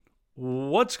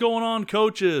What's going on,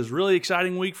 coaches? Really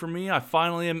exciting week for me. I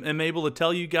finally am able to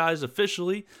tell you guys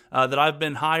officially that I've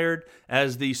been hired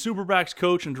as the Superbacks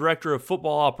coach and director of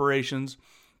football operations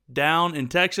down in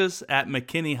Texas at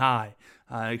McKinney High.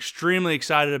 Extremely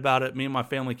excited about it. Me and my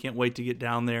family can't wait to get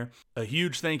down there. A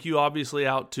huge thank you, obviously,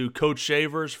 out to Coach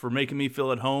Shavers for making me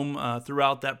feel at home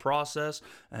throughout that process.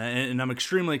 And I'm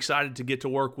extremely excited to get to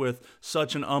work with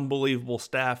such an unbelievable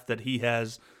staff that he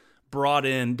has brought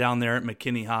in down there at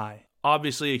McKinney High.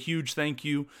 Obviously, a huge thank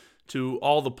you to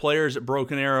all the players at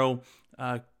Broken Arrow,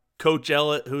 Coach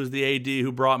Ellett, who's the AD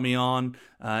who brought me on,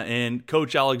 and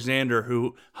Coach Alexander,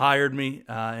 who hired me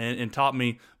and taught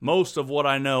me most of what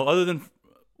I know. Other than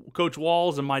Coach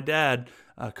Walls and my dad,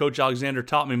 Coach Alexander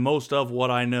taught me most of what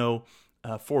I know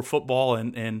for football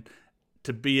and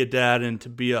to be a dad and to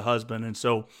be a husband. And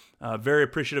so very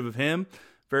appreciative of him.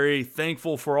 Very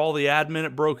thankful for all the admin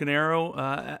at Broken Arrow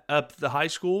up at the high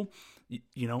school.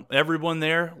 You know, everyone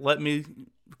there let me,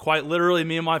 quite literally,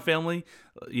 me and my family,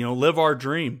 live our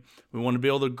dream. We wanted to be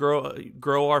able to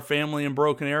grow our family in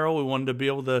Broken Arrow. We wanted to be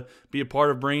able to be a part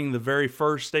of bringing the very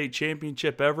first state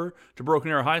championship ever to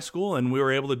Broken Arrow High School, and we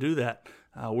were able to do that.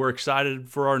 We're excited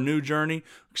for our new journey,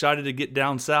 excited to get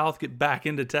down south, get back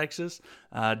into Texas,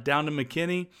 down to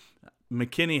McKinney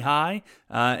High,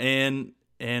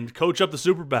 and coach up the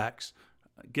Superbacks.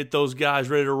 Get those guys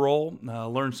ready to roll,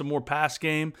 learn some more pass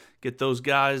game, get those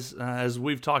guys, as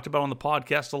we've talked about on the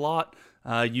podcast a lot,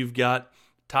 you've got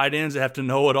tight ends that have to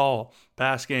know it all,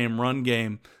 pass game, run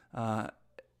game,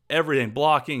 everything,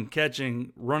 blocking,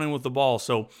 catching, running with the ball.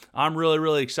 So I'm really,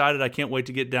 really excited. I can't wait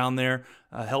to get down there,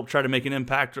 help try to make an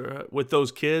impact with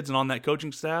those kids and on that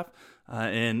coaching staff,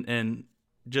 and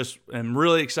just am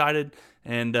really excited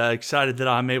and excited that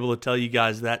I'm able to tell you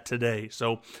guys that today.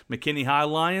 So McKinney High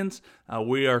Lions,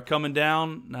 we are coming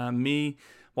down,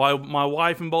 my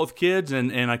wife and both kids,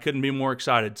 and I couldn't be more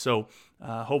excited. So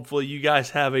hopefully you guys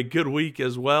have a good week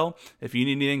as well. If you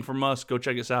need anything from us, go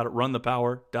check us out at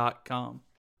runthepower.com.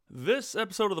 This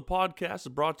episode of the podcast is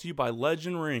brought to you by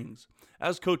Legend Rings.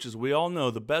 As coaches, we all know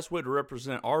the best way to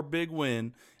represent our big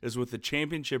win is with the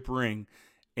championship ring.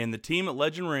 And the team at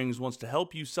Legend Rings wants to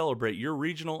help you celebrate your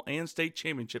regional and state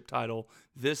championship title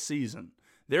this season.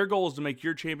 Their goal is to make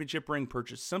your championship ring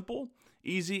purchase simple,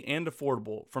 easy, and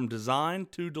affordable from design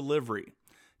to delivery.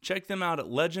 Check them out at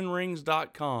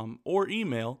legendrings.com or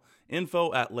email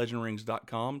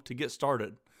info@legendrings.com to get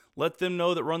started. Let them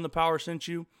know that Run the Power sent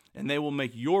you, and they will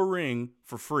make your ring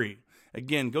for free.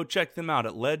 Again, go check them out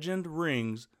at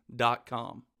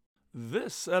legendrings.com.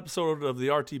 This episode of the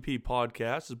RTP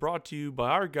podcast is brought to you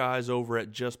by our guys over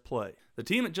at Just Play. The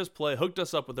team at Just Play hooked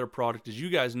us up with their product, as you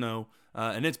guys know,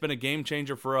 and it's been a game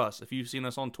changer for us if you've seen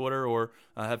us on Twitter or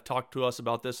have talked to us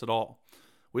about this at all.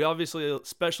 We obviously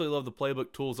especially love the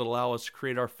playbook tools that allow us to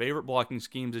create our favorite blocking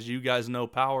schemes, as you guys know,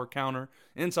 power, counter,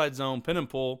 inside zone, pin and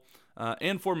pull,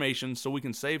 and formation, so we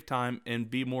can save time and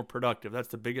be more productive. That's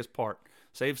the biggest part.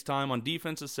 Saves time on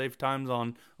defenses, saves times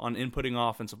on inputting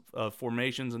offensive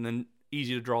formations, and then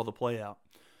easy to draw the play out.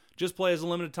 Just Play has a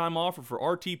limited time offer for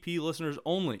RTP listeners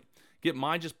only. Get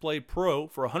My Just Play Pro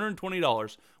for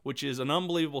 $120, which is an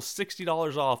unbelievable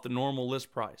 $60 off the normal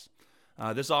list price.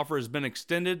 This offer has been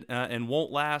extended and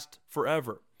won't last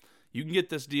forever. You can get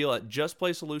this deal at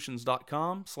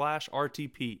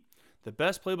justplaysolutions.com/RTP. The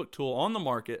best playbook tool on the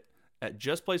market at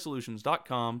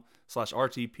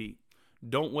justplaysolutions.com/RTP.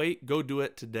 Don't wait, go do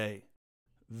it today.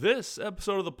 This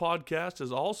episode of the podcast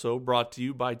is also brought to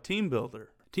you by Team Builder.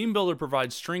 Team Builder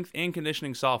provides strength and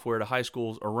conditioning software to high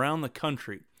schools around the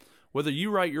country. Whether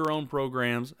you write your own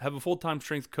programs, have a full-time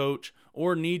strength coach,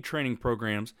 or need training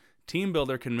programs, Team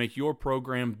Builder can make your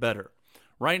program better.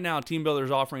 Right now, Team Builder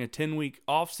is offering a 10-week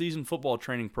off-season football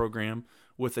training program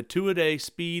with a 2-a-day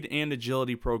speed and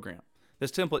agility program.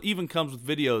 This template even comes with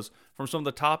videos from some of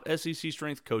the top SEC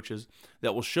strength coaches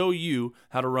that will show you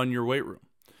how to run your weight room.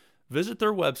 Visit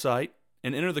their website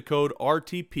and enter the code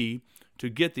RTP to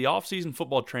get the off-season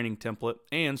football training template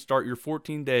and start your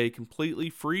 14-day completely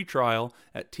free trial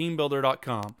at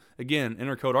teambuilder.com. Again,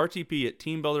 enter code RTP at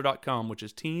teambuilder.com, which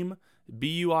is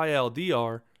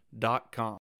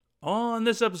teambuildr.com. On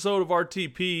this episode of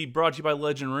RTP, brought to you by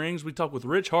Legend Rings, we talk with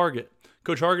Rich Hargett.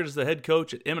 Coach Hargett is the head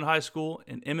coach at Emmett High School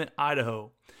in Emmett,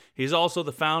 Idaho. He's also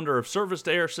the founder of Surface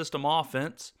to Air System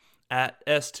Offense at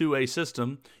S2A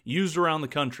System, used around the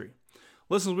country.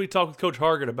 Listen as we talk with Coach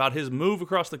Hargett about his move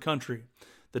across the country,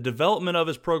 the development of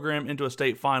his program into a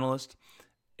state finalist,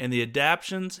 and the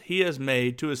adaptations he has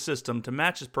made to his system to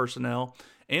match his personnel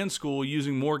and school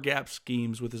using more gap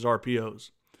schemes with his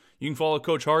RPOs. You can follow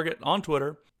Coach Hargett on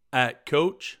Twitter at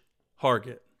Coach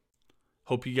Hargett.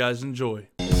 Hope you guys enjoy.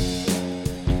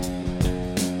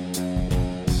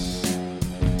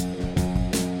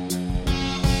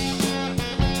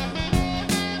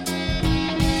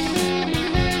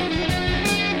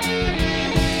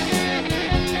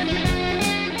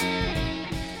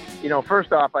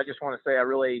 First off, I just want to say I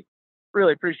really,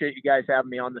 really appreciate you guys having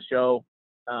me on the show.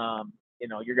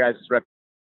 Your guys' rep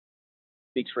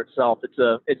speaks for itself. It's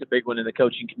a big one in the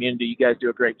coaching community. You guys do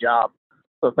a great job.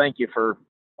 So thank you for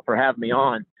having me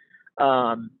on.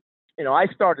 I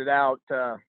started out,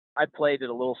 I played at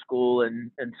a little school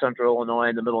in central Illinois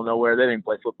in the middle of nowhere. They didn't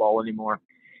play football anymore.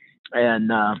 And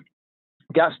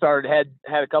got started,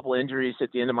 had a couple of injuries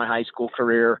at the end of my high school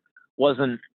career.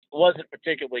 Wasn't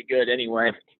particularly good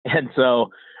anyway. And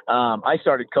so I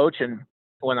started coaching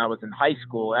when I was in high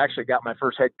school. I actually got my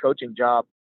first head coaching job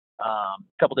a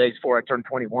couple days before I turned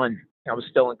 21. I was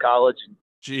still in college.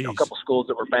 A couple schools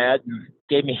that were bad and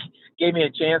gave me a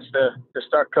chance to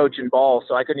start coaching ball.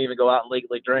 So I couldn't even go out and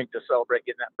legally drink to celebrate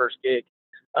getting that first gig.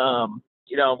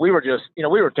 We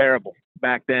were terrible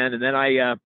back then. And then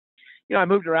I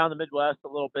moved around the Midwest a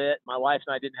little bit. My wife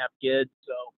and I didn't have kids,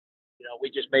 so we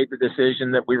just made the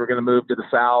decision that we were going to move to the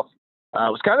South.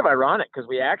 It was kind of ironic because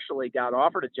we actually got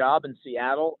offered a job in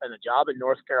Seattle and a job in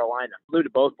North Carolina. Flew to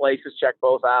both places, checked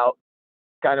both out.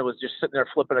 Kind of was just sitting there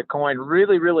flipping a coin.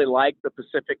 Really, really liked the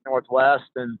Pacific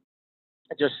Northwest, and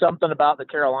just something about the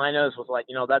Carolinas was like,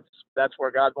 that's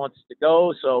where God wants us to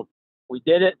go. So we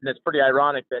did it, and it's pretty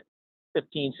ironic that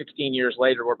 15, 16 years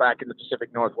later, we're back in the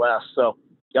Pacific Northwest. So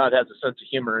God has a sense of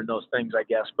humor in those things, I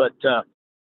guess. But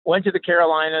went to the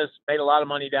Carolinas, made a lot of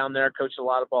money down there, coached a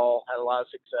lot of ball, had a lot of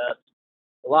success,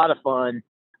 a lot of fun.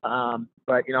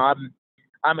 But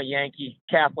I'm a Yankee,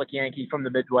 Catholic Yankee from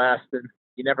the Midwest, and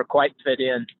you never quite fit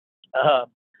in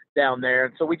down there.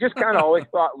 And so we just kind of always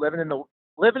thought living in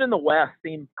the West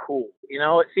seemed cool.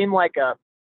 It seemed like a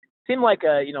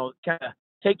kind of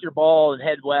take your ball and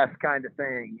head west kind of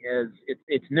thing.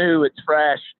 It's new, it's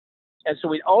fresh. And so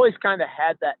we always kind of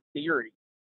had that theory.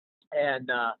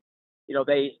 And,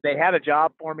 they had a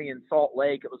job for me in Salt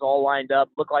Lake. It was all lined up,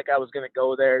 looked like I was going to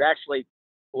go there. It actually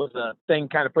was a thing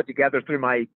kind of put together through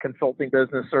my consulting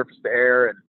business, Surface to Air.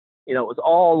 And, it was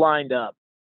all lined up.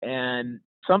 And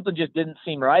something just didn't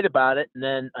seem right about it. And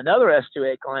then another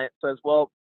S2A client says,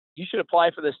 well, you should apply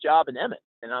for this job in Emmett.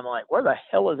 And I'm like, where the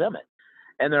hell is Emmett?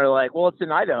 And they're like, well, it's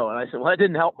in Idaho. And I said, well, that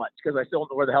didn't help much because I still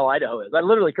don't know where the hell Idaho is. I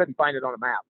literally couldn't find it on a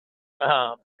map.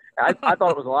 I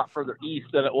thought it was a lot further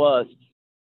east than it was.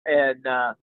 And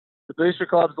the booster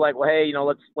club's like, well, hey,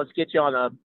 let's get you on a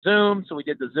Zoom. So we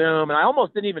did the Zoom. And I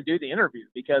almost didn't even do the interview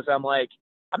because I'm like,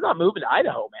 I'm not moving to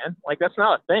Idaho, man. Like, that's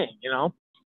not a thing,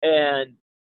 And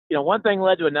one thing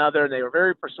led to another, and they were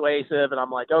very persuasive, and I'm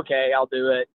like, okay, I'll do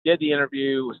it. Did the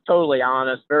interview, was totally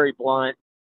honest, very blunt.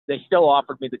 They still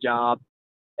offered me the job,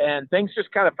 and things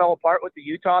just kind of fell apart with the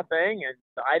Utah thing, and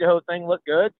the Idaho thing looked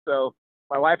good. So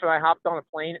my wife and I hopped on a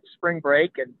plane at spring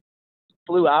break and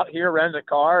flew out here, rented a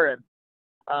car, and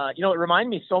it reminded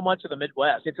me so much of the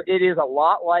Midwest. It is a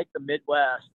lot like the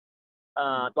Midwest.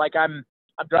 Like I'm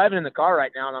driving in the car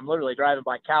right now, and I'm literally driving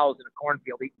by cows in a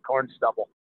cornfield eating corn stubble.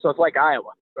 So it's like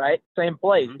Iowa, right? Same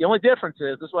place. Mm-hmm. The only difference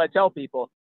is, this is what I tell people,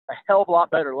 a hell of a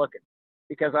lot better looking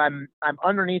because I'm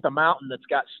underneath a mountain that's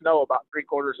got snow about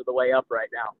 3/4 of the way up right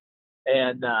now.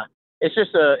 And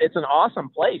it's an awesome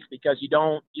place because you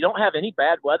don't have any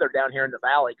bad weather down here in the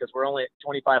valley because we're only at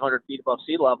 2,500 feet above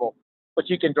sea level, but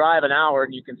you can drive an hour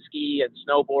and you can ski and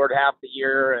snowboard half the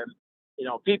year. And,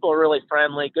 people are really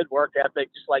friendly, good work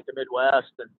ethic, just like the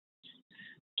Midwest. And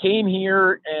came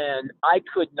here and I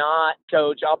could not,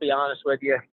 Coach, I'll be honest with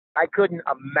you, I couldn't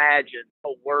imagine a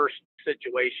worse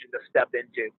situation to step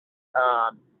into.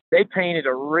 They painted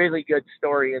a really good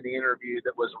story in the interview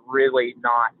that was really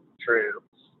not true.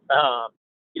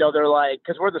 They're like,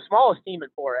 because we're the smallest team in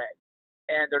 4A,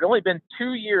 and there'd only been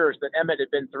 2 years that Emmett had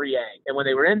been 3A. And when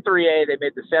they were in 3A, they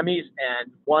made the semis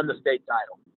and won the state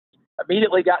title.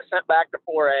 Immediately got sent back to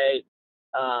 4A,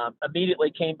 immediately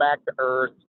came back to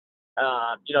earth.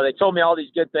 They told me all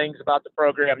these good things about the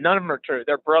program. None of them are true.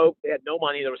 They're broke. They had no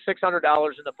money. There was $600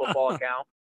 in the football account.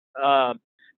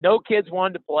 No kids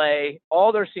wanted to play.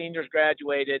 All their seniors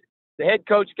graduated. The head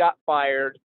coach got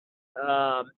fired.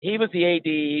 He was the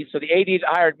AD. So the AD that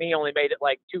hired me only made it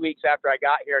like 2 weeks after I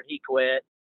got here, and he quit.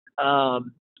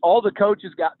 All the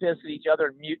coaches got pissed at each other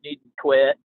and mutinied and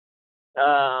quit.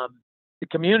 The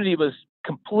community was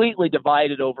completely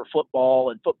divided over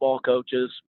football and football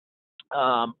coaches.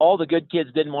 All the good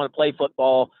kids didn't want to play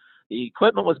football. The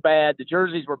equipment was bad. The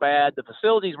jerseys were bad. The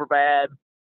facilities were bad.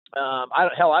 I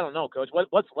don't know, Coach.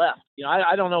 What's left?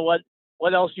 I don't know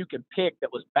what else you can pick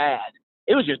that was bad.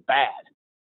 It was just bad.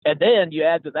 And then you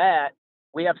add to that,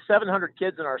 we have 700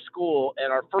 kids in our school,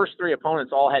 and our first 3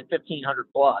 opponents all had 1,500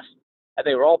 plus, and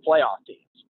they were all playoff teams.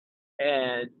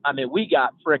 And, we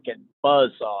got freaking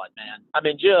buzzsawed,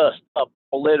 man. Just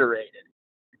obliterated.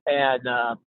 And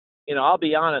I'll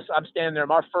be honest. I'm standing there.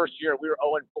 My first year, we were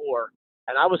 0-4,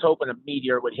 and I was hoping a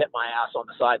meteor would hit my ass on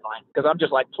the sideline because I'm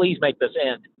just like, please make this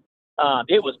end.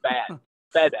 It was bad,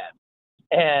 bad.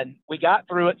 And we got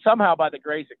through it somehow by the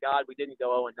grace of God. We didn't go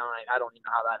 0-9. I don't even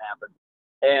know how that happened.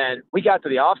 And we got to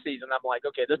the off season. I'm like,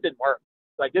 okay, this didn't work.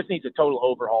 Like, this needs a total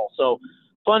overhaul. So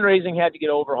fundraising had to get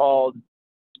overhauled.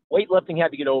 Weightlifting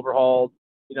had to get overhauled.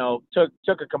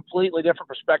 Took a completely different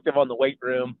perspective on the weight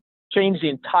room, changed the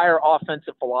entire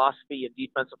offensive philosophy and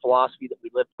defensive philosophy that we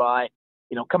lived by.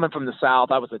 Coming from the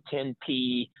South, I was a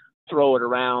 10P, throw it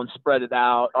around, spread it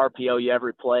out, RPO you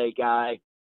every play guy.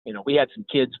 We had some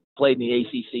kids played in the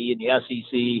ACC and the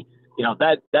SEC.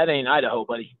 That ain't Idaho,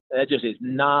 buddy. That just is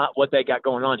not what they got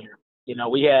going on here.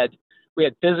 We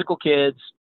had physical kids.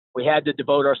 We had to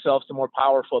devote ourselves to more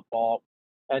power football.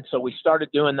 And so we started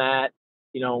doing that.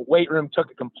 Weight room took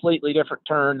a completely different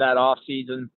turn that off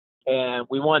season, and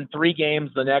we won 3 games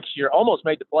the next year, almost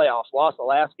made the playoffs, lost the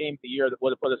last game of the year that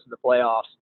would have put us in the playoffs.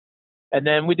 And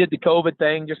then we did the COVID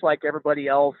thing just like everybody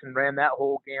else and ran that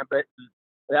whole gambit and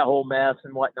that whole mess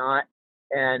and whatnot.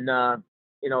 And,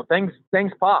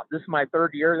 things popped. This is my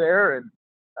 3rd year there, and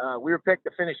we were picked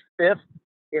to finish 5th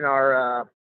in our,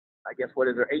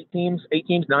 8 teams,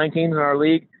 9 teams in our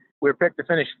league. We were picked to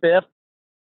finish 5th.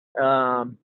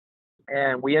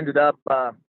 And we ended up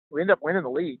winning the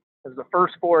league. It was the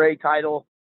first 4A title,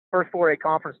 first 4A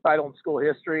conference title in school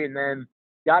history, and then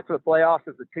got to the playoffs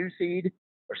as the 2 seed.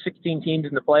 Or 16 teams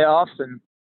in the playoffs, and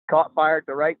caught fire at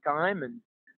the right time. And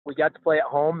we got to play at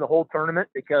home the whole tournament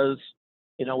because,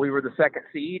 we were the 2nd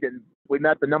seed, and we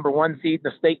met the number 1 seed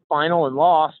in the state final and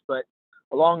lost. But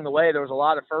along the way, there was a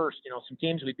lot of firsts. Some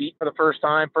teams we beat for the first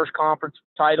time, first conference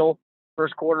title,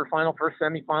 first quarterfinal, first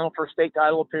semifinal, first state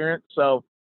title appearance. So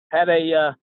had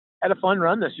a fun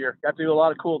run this year. Got to do a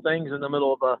lot of cool things in the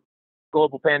middle of a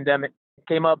global pandemic.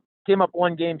 Came up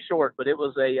 1 game short, but it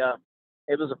was a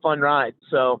fun ride.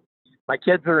 So my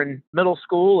kids are in middle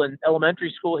school and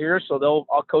elementary school here, so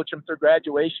I'll coach them through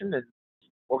graduation, and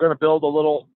we're going to build a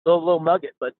little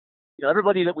nugget. But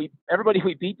everybody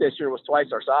we beat this year was twice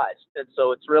our size, and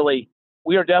so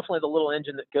we are definitely the little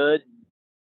engine that could.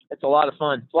 It's a lot of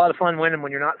fun. It's a lot of fun winning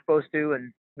when you're not supposed to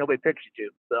and nobody picks you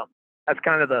to. So that's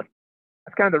kind of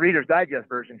the Reader's Digest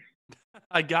version.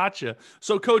 I gotcha.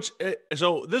 So, Coach,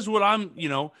 so this is what I'm,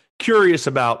 curious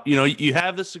about. You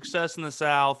have the success in the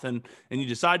South, and you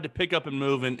decide to pick up and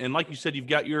move, and like you said, you've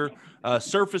got your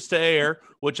surface to air,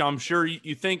 which I'm sure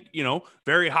you think,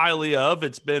 very highly of.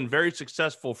 It's been very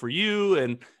successful for you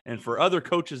and for other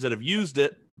coaches that have used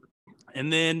it.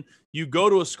 And then you go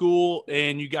to a school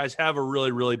and you guys have a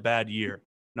really, really bad year.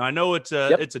 Now, I know it's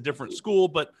a different school,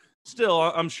 but still,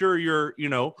 I'm sure you're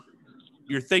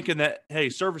thinking that, hey,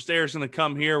 surface to air is going to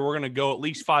come here. We're going to go at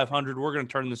least 500. We're going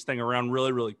to turn this thing around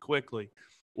really, really quickly.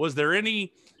 Was there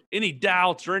any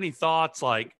doubts or any thoughts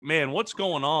like, man, what's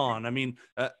going on? I mean,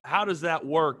 how does that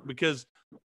work? Because,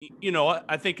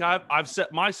 I think I've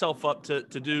set myself up to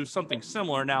do something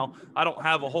similar. Now, I don't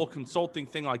have a whole consulting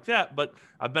thing like that, but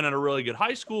I've been at a really good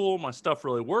high school. My stuff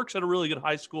really works at a really good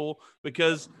high school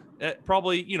because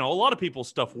probably, a lot of people's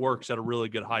stuff works at a really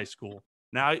good high school.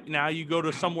 Now you go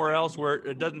to somewhere else where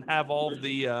it doesn't have all of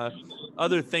the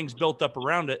other things built up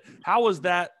around it. How was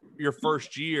that your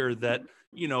first year that,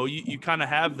 you kind of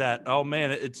have that, oh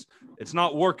man, it's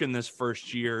not working this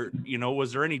first year?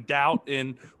 Was there any doubt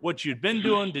in what you'd been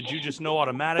doing? Did you just know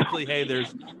automatically, hey,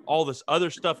 there's all this other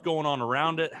stuff going on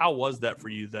around it? How was that for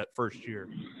you that first year?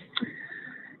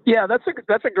 Yeah, that's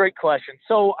a great question.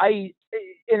 So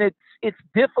it's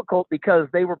difficult because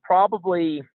they were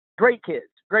probably great kids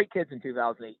in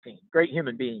 2018, great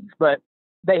human beings, but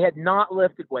they had not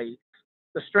lifted weights.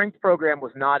 The strength program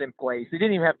was not in place. They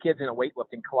didn't even have kids in a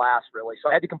weightlifting class, really. So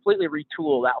I had to completely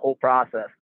retool that whole process.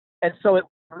 And so it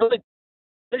really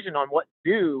decision on what to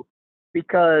do,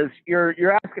 because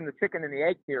you're asking the chicken and the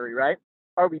egg theory, right?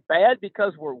 Are we bad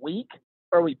because we're weak,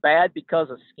 or are we bad because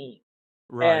of scheme?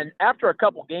 Right. And after a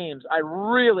couple games, I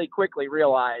really quickly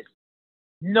realized,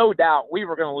 no doubt, we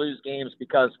were going to lose games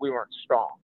because we weren't strong.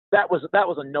 That was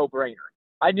a no-brainer.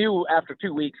 I knew after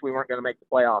 2 weeks we weren't going to make the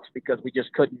playoffs because we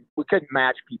couldn't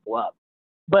match people up.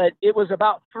 But it was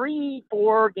about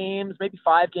 3-4 games, maybe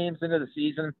 5 games into the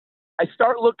season, I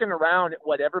start looking around at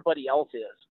what everybody else is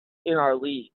in our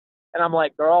league, and I'm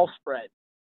like, they're all spread.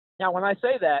 Now, when I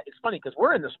say that, it's funny because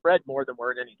we're in the spread more than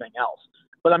we're in anything else.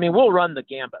 But, I mean, we'll run the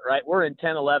gambit, right? We're in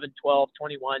 10, 11, 12,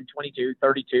 21, 22,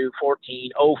 32,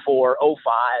 14, 04, 05.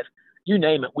 You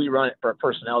name it, we run it for a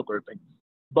personnel grouping.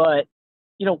 But,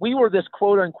 we were this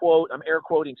quote-unquote, I'm air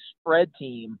quoting, spread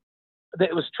team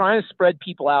that was trying to spread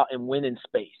people out and win in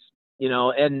space,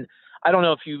 and I don't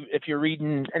know if you're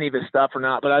reading any of his stuff or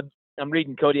not, but I'm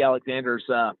reading Cody Alexander's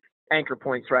Anchor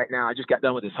Points right now. I just got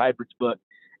done with his hybrids book,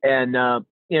 and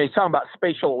he's talking about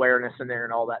spatial awareness in there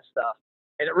and all that stuff.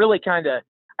 And it really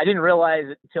I didn't realize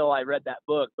it until I read that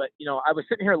book, but I was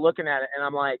sitting here looking at it, and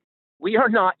I'm like, we are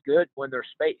not good when there's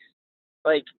space.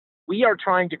 Like, we are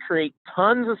trying to create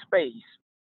tons of space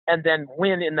and then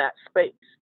win in that space.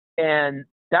 And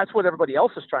that's what everybody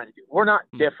else is trying to do. We're not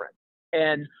different.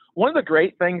 And one of the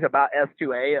great things about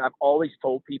S2A, I've always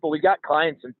told people, we've got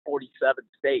clients in 47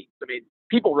 states. I mean,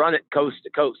 people run it coast to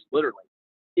coast, literally,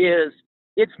 is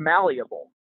it's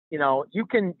malleable. You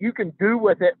can do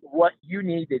with it what you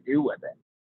need to do with it.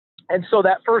 And so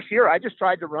that first year, I just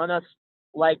tried to run us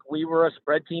like we were a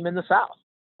spread team in the South.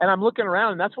 And I'm looking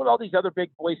around, and that's what all these other big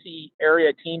Boise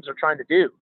area teams are trying to do,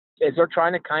 is they're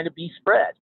trying to kind of be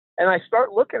spread. And I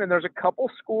start looking, and there's a couple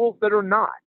schools that are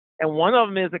not. And one of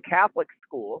them is a Catholic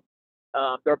school.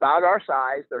 They're about our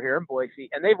size. They're here in Boise,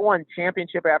 and they've won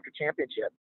championship after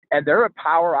championship. And they're a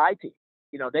power I team.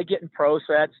 They get in pro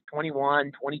sets,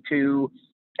 21, 22,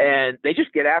 and they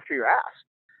just get after your ass.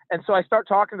 And so I start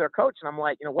talking to their coach, and I'm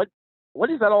like, what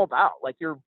is that all about? Like,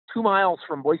 you're 2 miles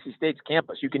from Boise State's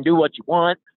campus. You can do what you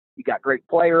want. You got great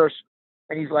players.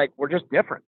 And he's like, we're just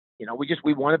different.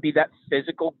 We want to be that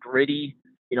physical, gritty,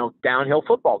 downhill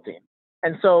football team.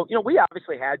 And so, we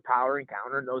obviously had power and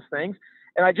counter and those things.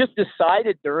 And I just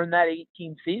decided during that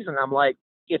 18 season, I'm like,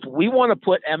 if we want to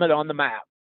put Emmett on the map,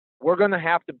 we're going to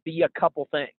have to be a couple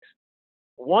things.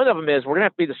 One of them is we're going to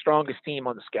have to be the strongest team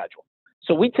on the schedule.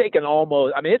 So we take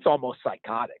it's almost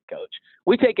psychotic, Coach.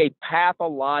 We take a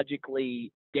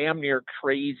pathologically damn near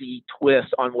crazy twist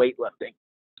on weightlifting.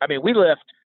 I mean, we lift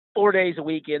 4 days a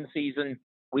week in season.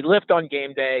 We lift on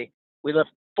game day. We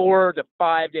lift 4 to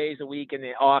 5 days a week in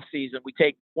the off season. We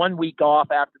take 1 week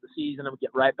off after the season and we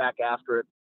get right back after it.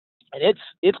 And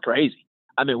it's crazy.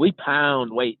 I mean, we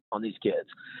pound weight on these kids.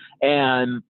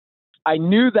 And I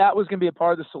knew that was going to be a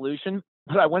part of the solution,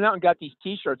 but I went out and got these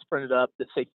T-shirts printed up that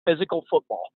say physical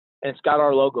football, and it's got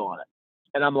our logo on it.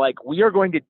 And I'm like, we are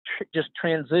going to just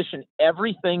transition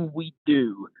everything we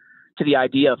do to the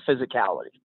idea of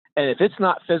physicality. And if it's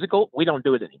not physical, we don't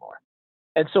do it anymore.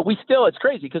 And so it's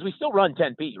crazy because we still run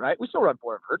 10P, right? We still run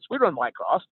 4 hertz. We run Y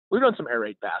cross. We run some air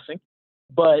raid passing.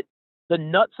 But the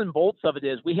nuts and bolts of it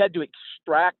is we had to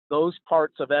extract those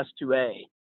parts of S2A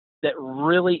that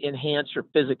really enhance your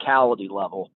physicality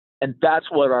level. And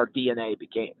that's what our DNA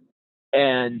became.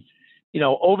 And,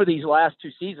 over these last 2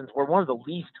 seasons, we're one of the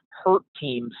least hurt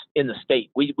teams in the state.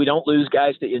 We don't lose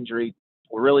guys to injury.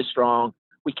 We're really strong.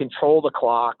 We control the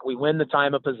clock. We win the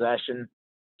time of possession.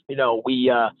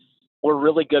 We're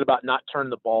really good about not turning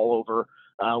the ball over.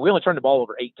 We only turned the ball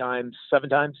over 7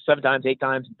 times, 8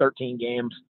 times in 13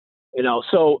 games.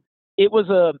 So it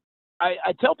was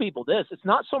I tell people this, it's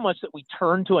not so much that we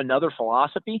turned to another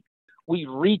philosophy. We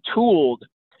retooled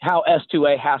how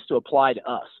S2A has to apply to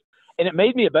us. And it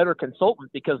made me a better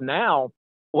consultant because now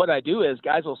what I do is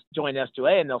guys will join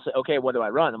S2A and they'll say, okay, what do I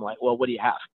run? I'm like, well, what do you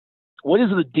have? What is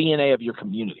the DNA of your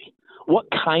community? What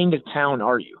kind of town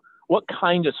are you? What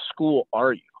kind of school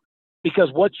are you? Because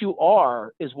what you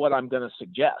are is what I'm going to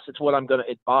suggest. It's what I'm going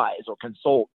to advise or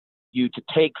consult you to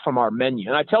take from our menu.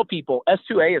 And I tell people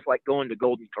S2A is like going to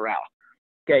Golden Corral.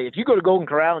 Okay, if you go to Golden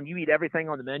Corral and you eat everything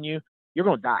on the menu, you're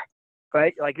going to die,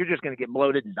 right? Like, you're just going to get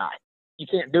bloated and die. You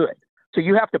can't do it. So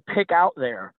you have to pick out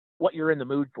there what you're in the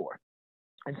mood for.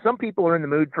 And some people are in the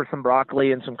mood for some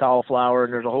broccoli and some cauliflower,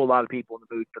 and there's a whole lot of people in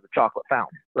the mood for the chocolate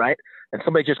fountain, right? And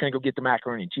somebody's just going to go get the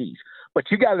macaroni and cheese.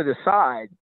 But you got to decide,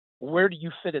 where do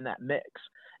you fit in that mix?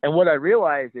 And what I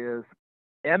realize is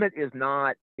Emmett is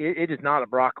not – it is not a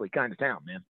broccoli kind of town,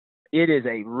 man. It is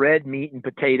a red meat and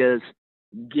potatoes,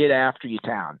 get after you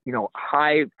town.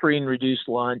 High free and reduced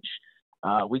lunch.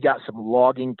 We got some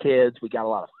logging kids. We got a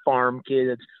lot of farm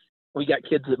kids. We got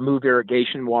kids that move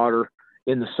irrigation water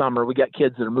in the summer. We got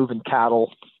kids that are moving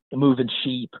cattle, moving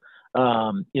sheep.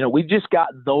 We've just got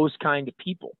those kind of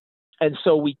people. And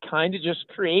so we kind of just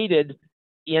created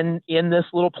in this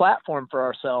little platform for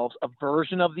ourselves a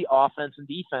version of the offense and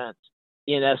defense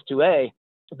in S2A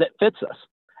that fits us.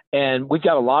 And we've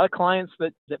got a lot of clients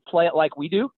that play it like we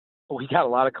do, but we got a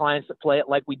lot of clients that play it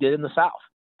like we did in the South.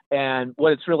 And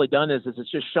what it's really done is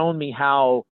it's just shown me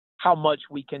how much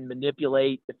we can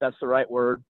manipulate, if that's the right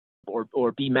word,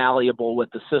 or be malleable with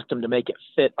the system to make it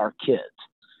fit our kids.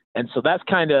 And so that's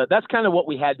kind of what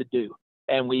we had to do.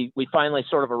 And we finally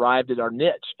sort of arrived at our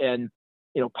niche. And,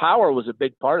 power was a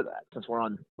big part of that, since we're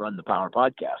on Run the Power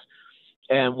podcast.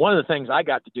 And one of the things I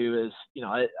got to do is,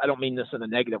 I don't mean this in a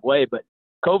negative way, but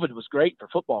COVID was great for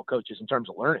football coaches in terms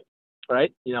of learning.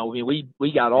 right? You know,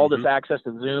 we got all this access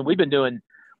to Zoom. We've been doing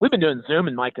Zoom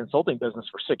in my consulting business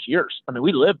for 6 years. I mean,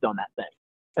 we lived on that thing.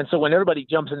 And so when everybody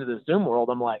jumps into the Zoom world,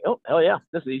 I'm like, oh, hell yeah,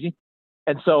 this is easy.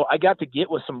 And so I got to get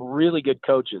with some really good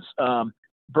coaches.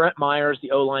 Brent Myers,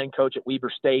 the O-line coach at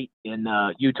Weber State in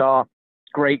Utah,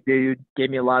 great dude, gave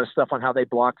me a lot of stuff on how they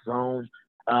block zone.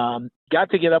 Got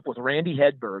to get up with Randy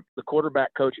Hedberg, the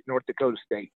quarterback coach at North Dakota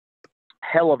State.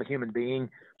 Hell of a human being,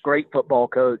 great football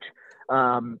coach.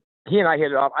 He and I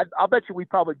hit it off. I'll bet you we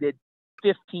probably did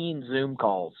 15 Zoom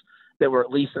calls that were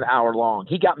at least an hour long.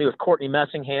 He got me with Courtney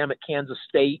Messingham at Kansas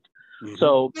State.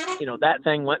 So, you know, that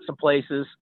thing went some places.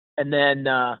 And then,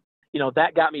 you know,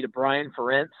 that got me to Brian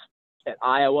Ferentz at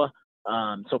Iowa.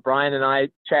 So Brian and I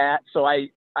chat. So I,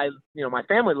 you know, my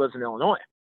family lives in Illinois.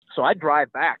 So I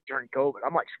drive back during COVID.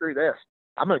 I'm like, screw this.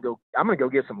 I'm going to go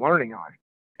get some learning on.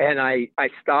 And I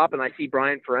stop and I see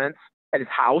Brian Ferentz at his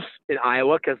house in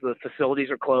Iowa because the facilities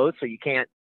are closed. So you can't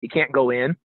go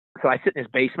in. So I sit in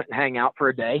his basement and hang out for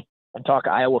a day and talk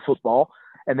Iowa football.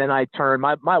 And then I turn,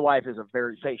 my wife is a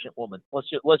very patient woman. Let's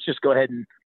just go ahead and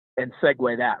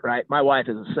segue that, right? My wife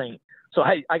is a saint. So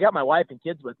I got my wife and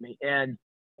kids with me, and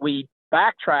we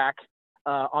backtrack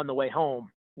on the way home.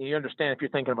 You understand, if you're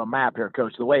thinking of a map here,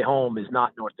 Coach, the way home is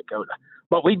not North Dakota.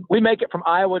 But we make it from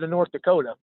Iowa to North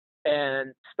Dakota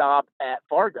and stop at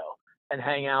Fargo and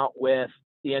hang out with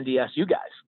the NDSU guys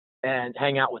and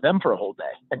hang out with them for a whole day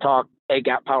and talk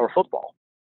AGAP power football,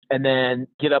 and then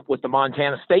get up with the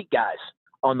Montana State guys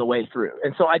on the way through.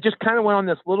 And so I just kind of went on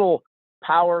this little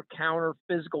power counter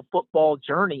physical football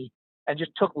journey and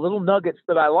just took little nuggets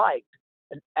that I liked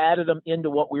and added them into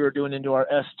what we were doing into our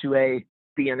S2A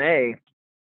DNA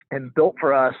and built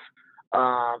for us,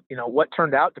 you know, what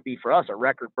turned out to be for us a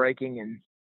record breaking and,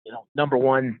 you know, number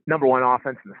one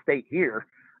offense in the state here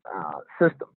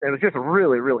system. It was just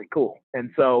really, really cool. And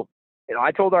so, you know,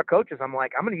 I told our coaches, I'm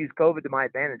like, I'm going to use COVID to my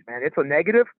advantage, man. It's a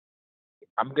negative.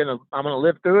 I'm going to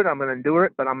live through it. I'm going to endure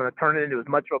it, but I'm going to turn it into as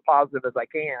much of a positive as I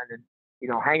can. And, you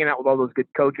know, hanging out with all those good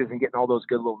coaches and getting all those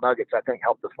good little nuggets, I think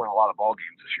helped us win a lot of ball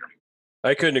games this year.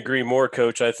 I couldn't agree more,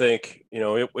 Coach. I think, you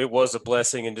know, it was a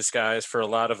blessing in disguise for a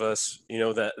lot of us, you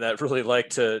know, that really like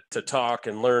to talk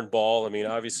and learn ball. I mean,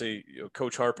 obviously, you know,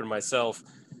 Coach Harp and myself,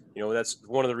 you know, that's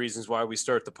one of the reasons why we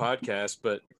start the podcast.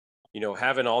 But, you know,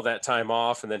 having all that time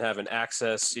off and then having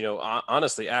access, you know,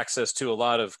 honestly, access to a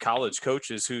lot of college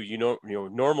coaches who, you know,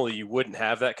 normally you wouldn't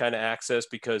have that kind of access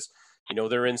because, you know,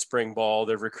 they're in spring ball,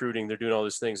 they're recruiting, they're doing all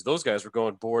these things. Those guys were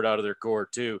going bored out of their gourd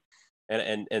too.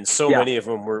 And so many of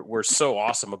them were so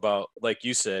awesome about, like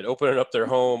you said, opening up their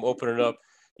home, opening up,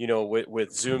 you know,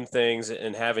 with Zoom things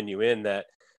and having you in that.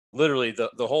 Literally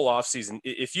the whole off season,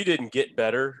 if you didn't get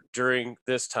better during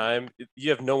this time, you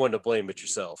have no one to blame but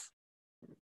yourself.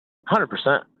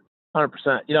 100%.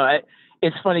 You know,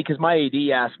 it's funny because my AD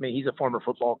asked me, he's a former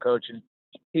football coach, and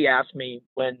he asked me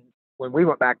when we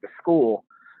went back to school,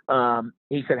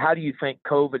 he said, how do you think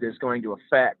COVID is going to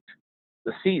affect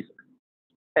the season?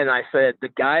 And I said, the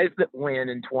guys that win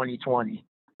in 2020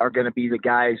 are going to be the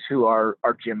guys who are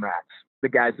gym rats, the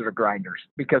guys that are grinders,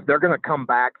 because they're going to come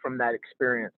back from that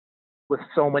experience with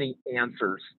so many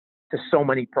answers to so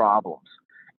many problems.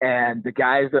 And the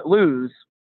guys that lose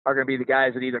are going to be the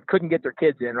guys that either couldn't get their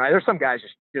kids in, right? There's some guys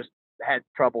just had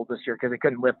trouble this year because they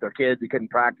couldn't lift their kids. They couldn't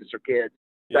practice their kids.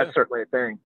 Yeah. That's certainly a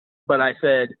thing. But I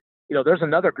said, you know, there's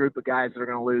another group of guys that are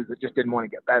going to lose that just didn't want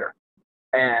to get better.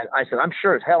 And I said, I'm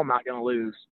sure as hell not going to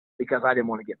lose because I didn't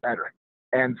want to get better.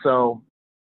 And so,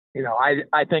 you know,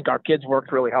 I think our kids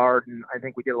worked really hard, and I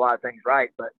think we did a lot of things right.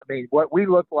 But, I mean, what we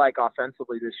looked like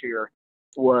offensively this year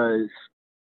was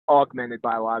augmented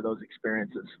by a lot of those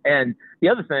experiences. And the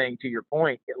other thing, to your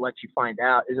point, it lets you find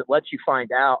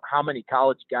out how many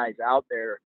college guys out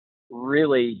there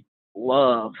really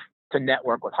love to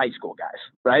network with high school guys,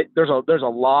 right? There's a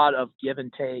lot of give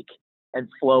and take and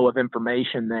flow of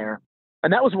information there.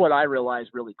 And that was what I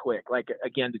realized really quick. Like,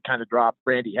 again, to kind of drop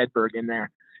Randy Hedberg in there,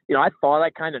 you know, I thought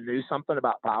I kind of knew something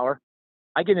about power.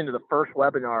 I get into the first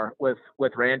webinar with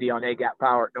Randy on AGAP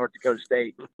power at North Dakota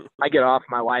State. I get off,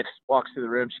 my wife walks through the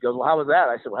room. She goes, well, how was that?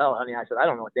 I said, well, honey, I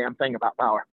don't know a damn thing about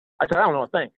power. I said, I don't know a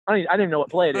thing. I didn't know what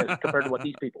play it is compared to what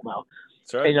these people know.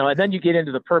 That's right. You know, and then you get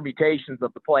into the permutations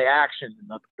of the play action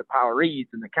and the power reads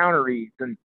and the counter reads.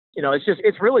 And, you know,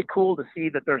 it's really cool to see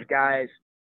that there's guys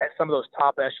at some of those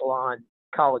top echelon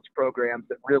college programs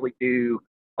that really do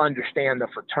understand the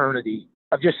fraternity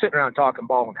of just sitting around talking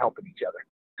ball and helping each other.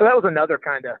 So that was another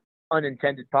kind of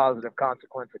unintended positive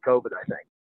consequence of COVID, I think.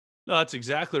 No, that's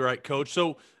exactly right, Coach.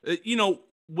 So, you know,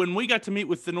 when we got to meet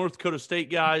with the North Dakota State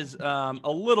guys a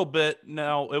little bit,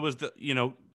 now it was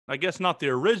I guess not the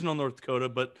original North Dakota,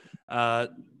 but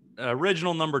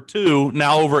original number 2,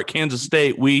 now over at Kansas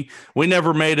State. We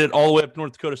never made it all the way up to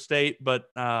North Dakota State, but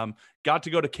got to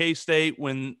go to K-State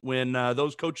when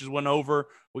those coaches went over.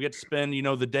 We get to spend,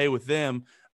 the day with them.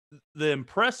 The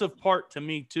impressive part to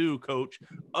me too, Coach,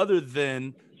 other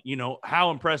than,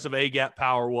 how impressive A-gap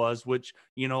power was, which,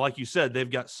 like you said, they've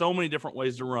got so many different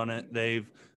ways to run it. They've,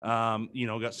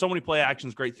 got so many play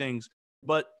actions, great things.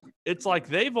 But it's like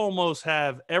they've almost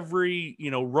have every,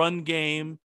 run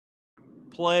game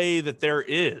play that there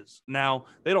is. Now,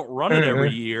 they don't run it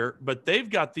every year, but they've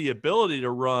got the ability to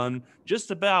run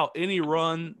just about any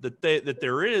run that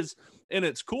there is. And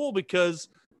it's cool because,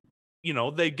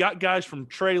 they got guys from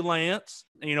Trey Lance,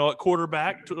 at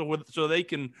quarterback so they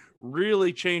can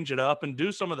really change it up and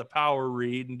do some of the power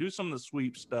read and do some of the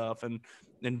sweep stuff and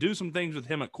do some things with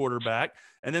him at quarterback.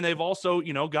 And then they've also,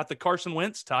 got the Carson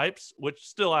Wentz types, which is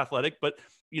still athletic, but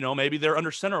maybe they're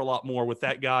under center a lot more with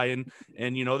that guy. And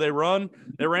they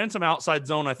ran some outside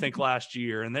zone, I think, last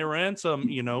year, and they ran some,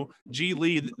 G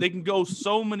lead. They can go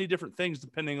so many different things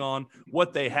depending on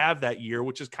what they have that year,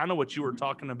 which is kind of what you were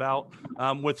talking about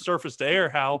with surface to air,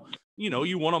 how,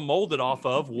 you want to mold it off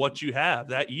of what you have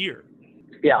that year.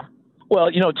 Yeah.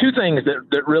 Well, two things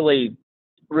that really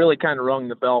kind of rung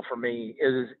the bell for me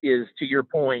is to your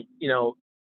point,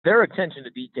 their attention to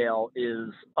detail is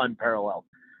unparalleled.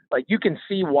 Like, you can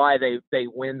see why they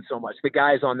win so much. The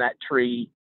guys on that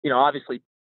tree, obviously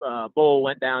Bull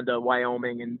went down to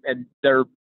Wyoming and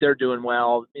they're doing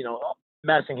well.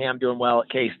 Messingham doing well at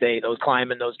K-State. Those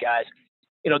Kleiman, those guys,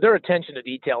 their attention to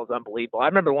detail is unbelievable. I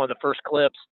remember one of the first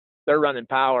clips, they're running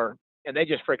power and they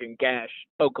just freaking gash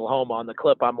Oklahoma on the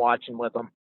clip I'm watching with them.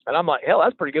 And I'm like, hell,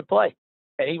 that's a pretty good play.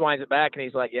 And he winds it back and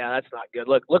he's like, yeah, that's not good.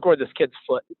 Look where this kid's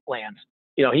foot lands.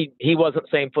 He wasn't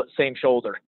same foot, same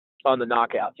shoulder on the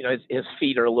knockout. His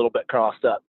feet are a little bit crossed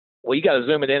up. Well, you got to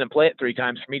zoom it in and play it 3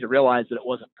 times for me to realize that it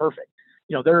wasn't perfect.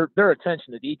 Their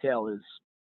attention to detail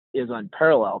is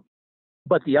unparalleled.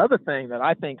 But the other thing that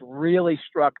I think really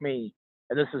struck me,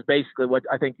 and this is basically what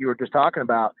I think you were just talking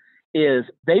about, is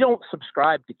they don't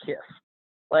subscribe to KISS.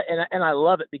 And I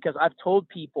love it because I've told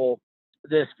people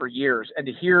this for years, and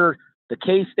to hear the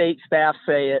K-State staff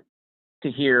say it,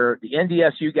 to hear the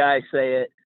NDSU guys say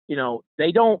it,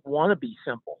 they don't want to be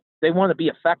simple. They want to be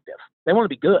effective. They want to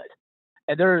be good.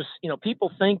 And there's,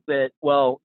 people think that,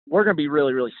 well, we're going to be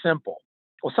really, really simple.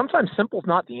 Well, sometimes simple is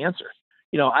not the answer.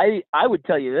 I would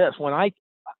tell you this,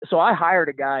 so I hired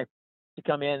a guy to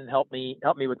come in and help me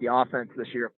with the offense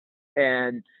this year.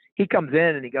 And he comes in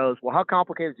and he goes, well, how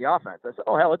complicated is the offense? I said,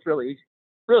 oh, hell, it's really easy,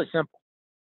 really simple.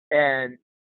 And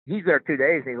he's there 2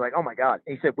 days and he's like, oh my God.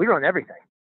 And he said, we run everything.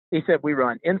 He said, we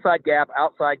run inside gap,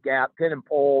 outside gap, pin and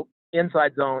pull,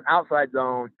 inside zone, outside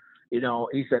zone. He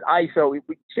said, ISO.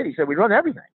 He said, we run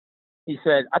everything. He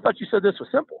said, I thought you said this was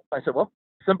simple. I said, well,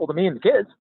 simple to me and the kids,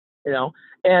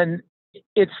 And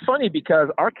it's funny because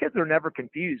our kids are never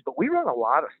confused, but we run a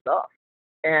lot of stuff.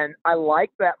 And I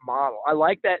like that model. I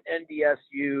like that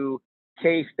NDSU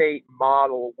K-State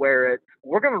model where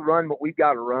we're going to run what we've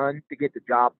got to run to get the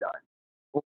job done.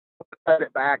 We'll cut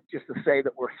it back just to say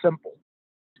that we're simple.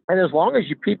 And as long as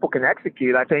people can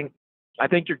execute, I think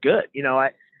you're good.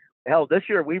 Hell, this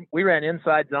year we ran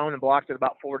inside zone and blocked it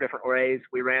about 4 different ways.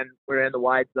 We ran the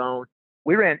wide zone.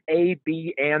 We ran A,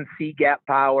 B, and C gap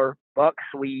power, buck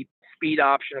sweep, speed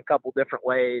option a couple different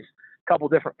ways, a couple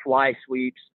different fly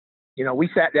sweeps. We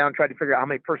sat down and tried to figure out how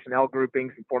many personnel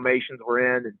groupings and formations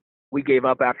we're in, and we gave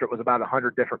up after it was about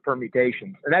 100 different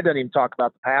permutations. And that doesn't even talk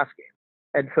about the pass game.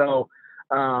 And so,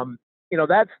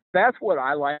 that's what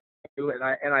I like to do.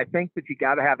 And I think that you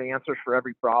got to have answers for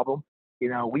every problem.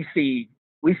 We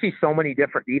see so many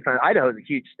different defense. Idaho is a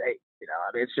huge state.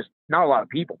 It's just not a lot of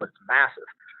people, but it's massive.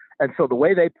 And so the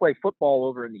way they play football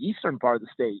over in the eastern part of the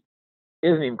state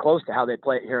isn't even close to how they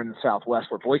play it here in the Southwest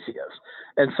where Boise is.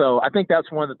 And so I think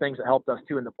that's one of the things that helped us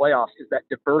too in the playoffs is that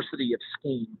diversity of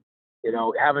scheme,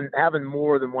 having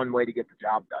more than one way to get the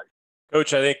job done.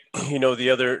 Coach, I think, the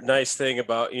other nice thing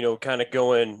about, kind of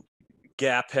going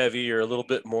gap heavy or a little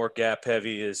bit more gap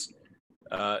heavy is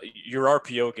your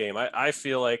RPO game. I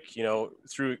feel like,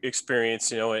 through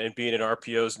experience, and being in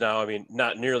RPOs now,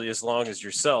 not nearly as long as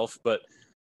yourself, but,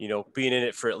 being in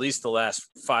it for at least the last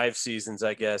 5 seasons,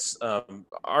 I guess,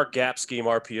 our gap scheme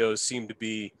RPOs seem to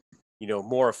be,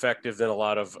 more effective than a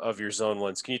lot of your zone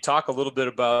ones. Can you talk a little bit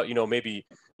about, maybe,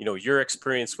 your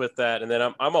experience with that? And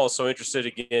then I'm also interested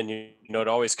again, to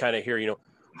always kind of hear,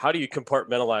 how do you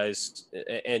compartmentalize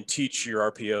and teach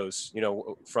your RPOs,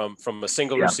 from a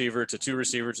single receiver to 2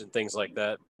 receivers and things like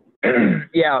that?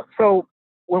 Yeah. So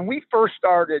when we first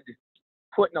started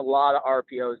putting a lot of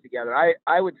RPOs together,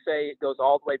 I would say it goes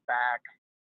all the way back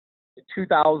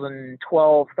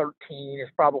 2012, 13 is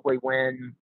probably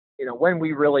when, when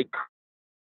we really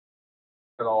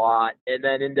a lot. And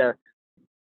then into,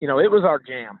 it was our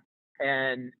jam.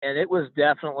 And it was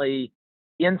definitely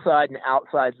inside and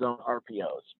outside zone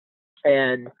RPOs.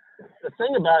 And the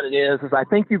thing about it is I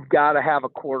think you've got to have a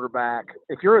quarterback.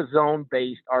 If you're a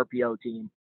zone-based RPO team,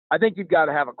 I think you've got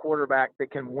to have a quarterback that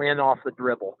can win off the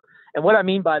dribble. And what I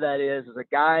mean by that is a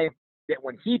guy that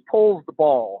when he pulls the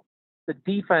ball, the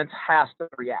defense has to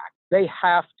react. They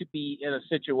have to be in a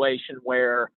situation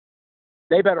where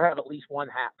they better have at least one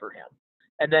hat for him.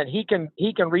 And then he can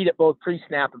read it both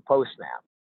pre-snap and post-snap.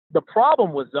 The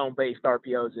problem with zone-based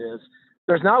RPOs is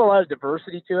there's not a lot of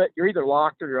diversity to it. You're either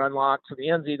locked or you're unlocked. So the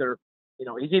end's either,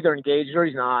 he's either engaged or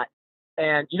he's not.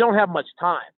 And you don't have much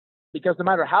time because no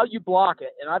matter how you block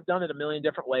it, and I've done it a million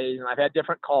different ways, and I've had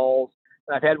different calls,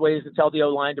 and I've had ways to tell the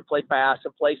O-line to play fast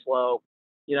and play slow.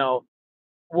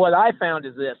 What I found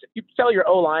is this. If you tell your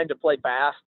O-line to play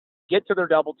fast, get to their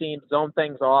double teams, zone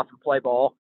things off, and play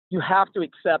ball, you have to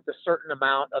accept a certain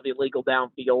amount of illegal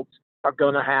downfields are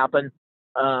going to happen.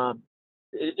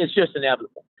 It's just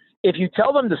inevitable. If you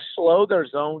tell them to slow their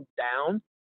zone down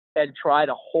and try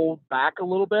to hold back a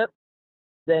little bit,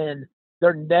 then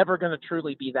they're never going to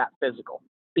truly be that physical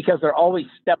because they're always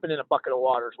stepping in a bucket of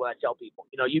water is what I tell people.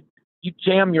 You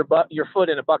jam your foot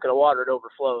in a bucket of water, it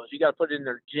overflows. You got to put it in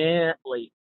there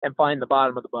gently and find the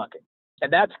bottom of the bucket.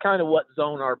 And that's kind of what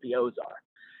zone RPOs are.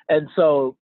 And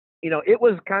so, it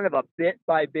was kind of a bit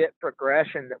by bit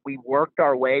progression that we worked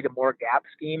our way to more gap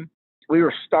scheme. We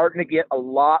were starting to get a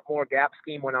lot more gap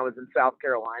scheme when I was in South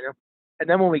Carolina. And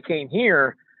then when we came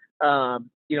here,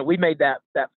 we made that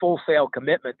full sale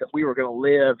commitment that we were going to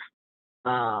live,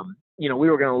 we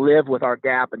were going to live with our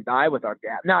gap and die with our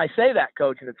gap. Now I say that,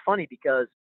 Coach, and it's funny because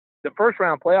the first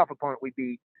round playoff opponent we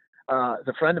beat is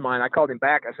a friend of mine. I called him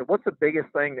back. I said, what's the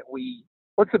biggest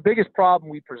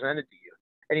problem we presented to you?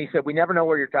 And he said, we never know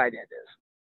where your tight end is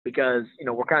because,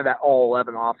 we're kind of that all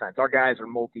 11 offense. Our guys are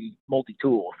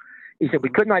multi-tool. He said, we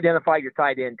couldn't identify your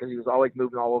tight end because he was always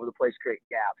moving all over the place, creating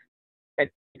gaps. And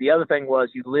the other thing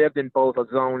was you lived in both a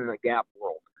zone and a gap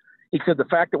world. He said the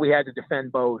fact that we had to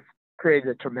defend both created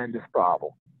a tremendous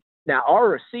problem. Now, our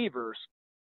receivers,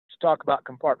 to talk about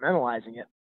compartmentalizing it,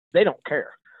 they don't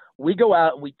care. We go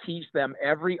out and we teach them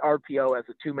every RPO as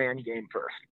a two-man game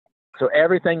first. So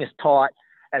everything is taught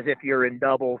as if you're in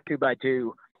double,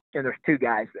 2x2, and there's two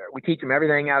guys there. We teach them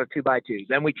everything out of 2x2.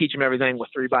 Then we teach them everything with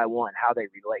 3x1, how they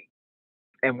relate.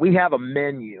 And we have a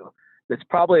menu that's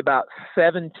probably about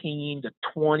 17 to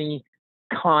 20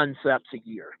 concepts a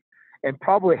year. And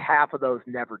probably half of those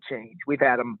never change. We've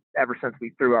had them ever since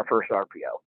we threw our first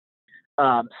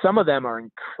RPO. Some of them are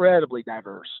incredibly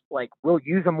diverse. Like we'll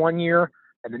use them one year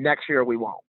and the next year we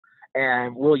won't.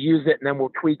 And we'll use it and then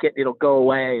we'll tweak it. It'll go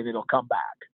away and it'll come back.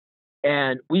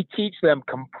 And we teach them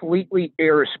completely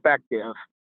irrespective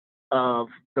of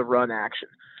the run action.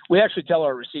 We actually tell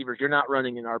our receivers, you're not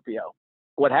running an RPO.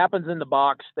 What happens in the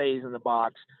box stays in the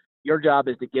box. Your job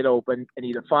is to get open and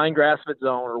either find grass fit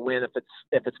zone or win if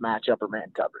it's matchup or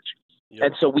man coverage. Yep.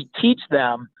 And so we teach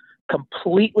them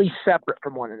completely separate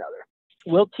from one another.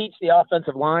 We'll teach the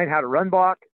offensive line how to run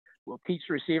block. We'll teach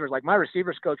the receivers. Like my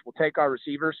receivers coach will take our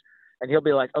receivers and he'll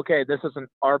be like, okay, this is an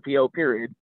RPO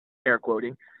period, air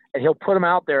quoting. And he'll put them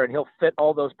out there and he'll fit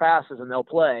all those passes and they'll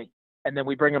play. And then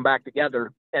we bring them back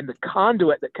together. And the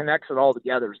conduit that connects it all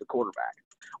together is the quarterback.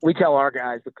 We tell our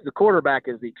guys the quarterback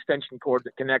is the extension cord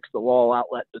that connects the wall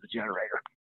outlet to the generator.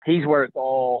 He's where it's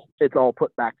all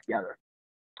put back together.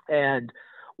 And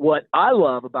what I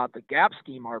love about the gap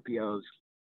scheme RPOs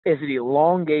is it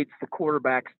elongates the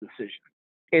quarterback's decision.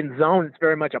 In zone, it's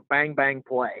very much a bang, bang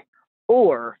play.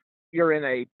 Or you're in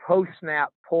a post-snap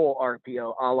pull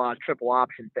RPO a la triple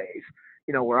option phase,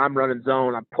 where I'm running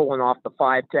zone, I'm pulling off the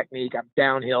 5 technique, I'm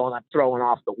downhill, and I'm throwing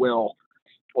off the will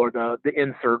or the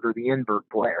insert or the invert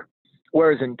player.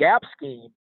 Whereas in gap scheme,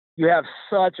 you have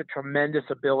such a tremendous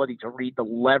ability to read the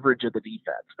leverage of the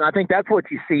defense. And I think that's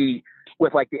what you see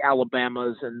with like the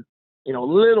Alabamas and, a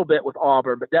little bit with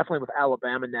Auburn, but definitely with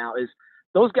Alabama now is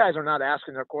those guys are not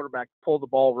asking their quarterback to pull the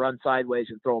ball, run sideways,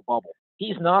 and throw a bubble.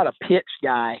 He's not a pitch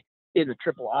guy in the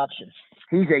triple option.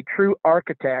 He's a true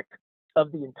architect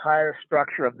of the entire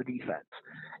structure of the defense.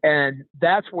 And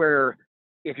that's where,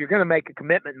 if you're going to make a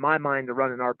commitment in my mind to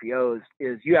running RPOs,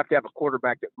 is you have to have a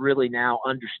quarterback that really now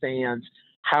understands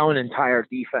how an entire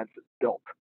defense is built.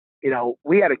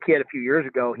 We had a kid a few years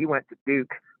ago, he went to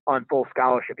Duke on full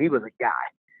scholarship. He was a guy.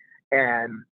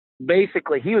 And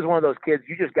basically he was one of those kids,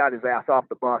 you just got his ass off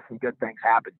the bus and good things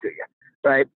happened to you.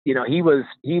 Right. He was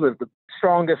the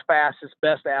strongest, fastest,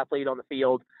 best athlete on the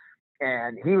field.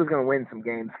 and he was going to win some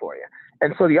games for you.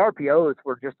 And so the RPOs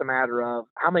were just a matter of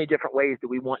how many different ways do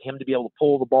we want him to be able to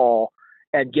pull the ball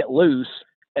and get loose.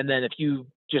 And then if you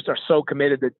just are so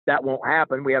committed that that won't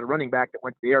happen, we had a running back that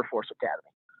went to the Air Force Academy.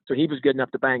 So he was good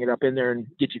enough to bang it up in there and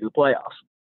get you to the playoffs.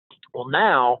 Well,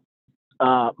 now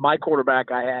my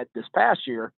quarterback I had this past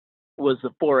year was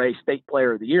the 4A state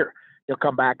player of the year. He'll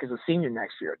come back as a senior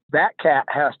next year. That cat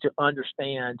has to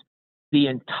understand the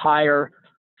entire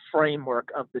framework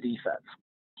of the defense.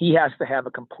 He has to have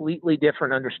a completely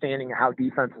different understanding of how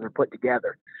defenses are put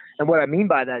together. And what I mean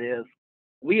by that is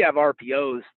we have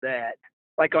RPOs that,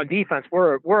 like on defense,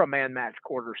 we're a man-match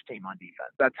quarters team on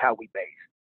defense. That's how we base.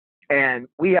 And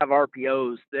we have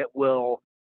RPOs that will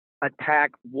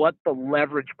attack what the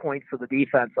leverage points of the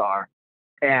defense are.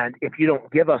 And if you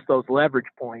don't give us those leverage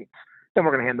points, then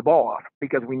we're going to hand the ball off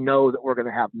because we know that we're going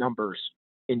to have numbers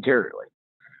interiorly.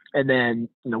 And then,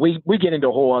 we get into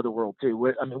a whole other world too.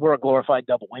 We're a glorified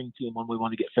double wing team when we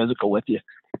want to get physical with you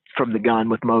from the gun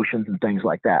with motions and things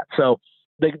like that. So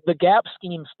the gap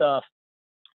scheme stuff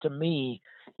to me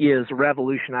is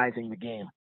revolutionizing the game.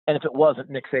 And if it wasn't,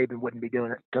 Nick Saban wouldn't be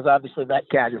doing it because obviously that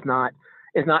cat is not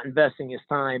investing his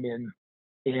time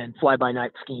in fly by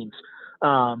night schemes.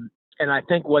 And I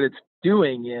think what it's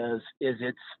doing is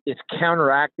it's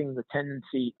counteracting the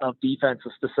tendency of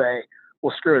defenses to say,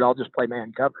 well, screw it, I'll just play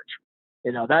man coverage.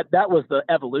 That was the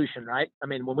evolution, right? I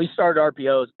mean, when we started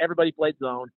RPOs, everybody played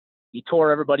zone. You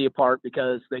tore everybody apart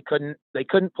because they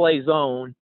couldn't play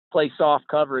zone, play soft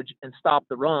coverage, and stop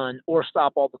the run or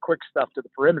stop all the quick stuff to the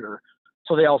perimeter.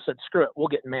 So they all said, screw it, we'll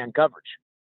get man coverage.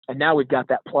 And now we've got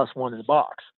that +1 in the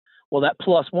box. Well, that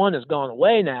 +1 has gone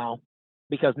away now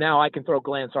because now I can throw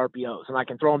glance RPOs and I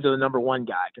can throw them to the number 1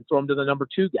 guy. I can throw them to the number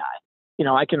 2 guy.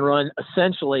 I can run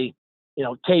essentially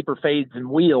taper fades and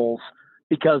wheels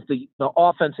because the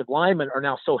offensive linemen are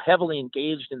now so heavily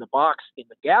engaged in the box in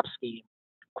the gap scheme.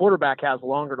 Quarterback has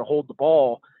longer to hold the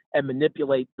ball and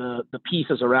manipulate the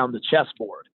pieces around the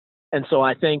chessboard. And so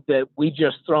I think that we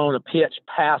just thrown a pitch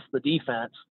past the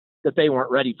defense that they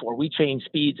weren't ready for. We changed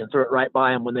speeds and threw it right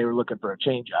by them when they were looking for a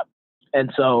changeup.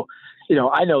 And so,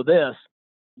 I know this,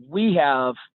 we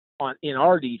have in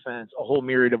our defense a whole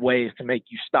myriad of ways to make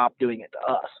you stop doing it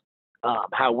to us.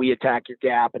 How we attack your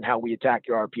gap and how we attack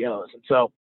your RPOs. And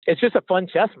so it's just a fun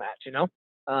chess match, and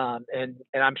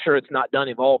I'm sure it's not done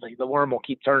evolving. The worm will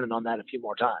keep turning on that a few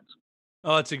more times.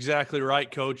 Oh, that's exactly right,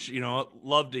 Coach.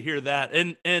 Love to hear that.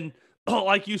 And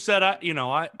like you said,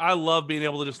 I love being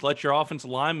able to just let your offensive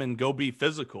lineman go be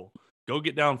physical. Go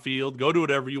get downfield, go do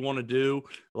whatever you want to do.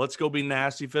 Let's go be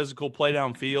nasty, physical, play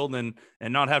downfield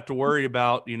and not have to worry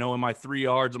about, am I 3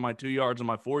 yards, am I 2 yards, am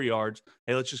I 4 yards?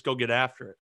 Hey, let's just go get after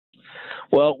it.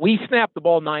 Well, we snapped the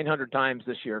ball 900 times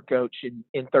this year, Coach,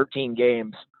 in 13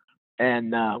 games,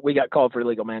 and we got called for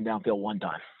illegal man downfield one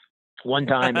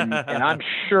time, and I'm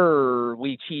sure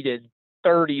we cheated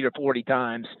 30 to 40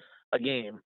 times a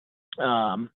game.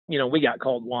 We got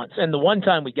called once, and the one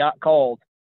time we got called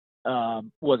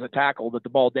was a tackle that the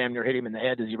ball damn near hit him in the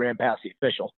head as he ran past the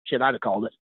official. Shit, I'd have called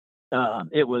it.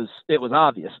 It was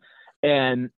obvious,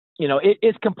 and it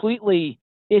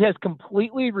has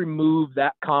completely removed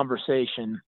that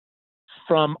conversation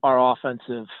from our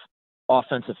offensive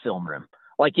film room.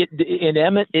 Like in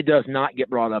Emmett, it does not get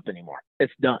brought up anymore.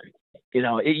 It's done.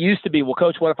 It used to be, well,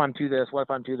 Coach, what if I'm to this? What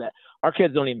if I'm to that? Our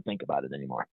kids don't even think about it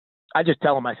anymore. I just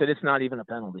tell them, I said, it's not even a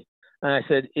penalty. And I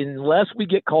said, unless we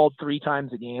get called 3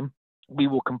 times a game, we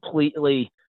will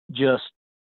completely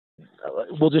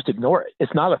we'll just ignore it.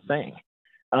 It's not a thing.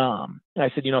 And I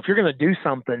said, if you're going to do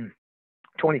something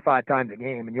 25 times a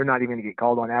game and you're not even going to get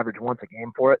called on average once a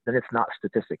game for it, then it's not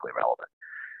statistically relevant.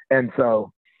 And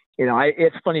so,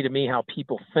 it's funny to me how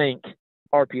people think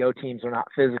RPO teams are not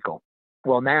physical.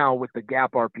 Well, now with the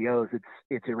gap RPOs,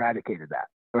 it's eradicated that,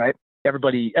 right?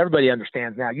 Everybody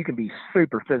understands now you can be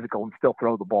super physical and still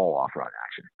throw the ball off run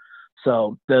action.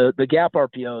 So the gap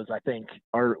RPOs, I think,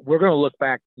 we're going to look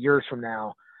back years from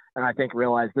now and I think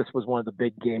realize this was one of the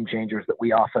big game changers that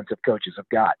we offensive coaches have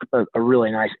got a really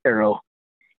nice arrow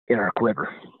in our quiver.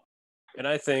 And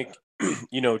I think,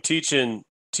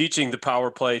 teaching the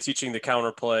power play, teaching the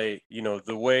counter play,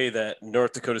 the way that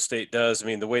North Dakota State does,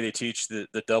 the way they teach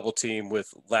the double team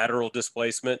with lateral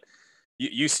displacement,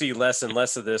 you see less and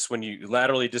less of this when you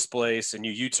laterally displace and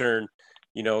you U-turn.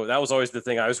 That was always the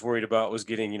thing I was worried about, was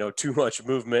getting, too much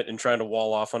movement and trying to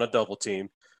wall off on a double team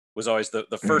was always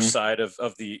the first side of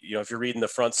the, if you're reading the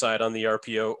front side on the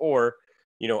RPO, or,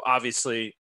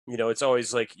 obviously, it's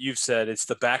always like you've said, it's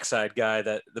the backside guy,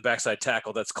 the backside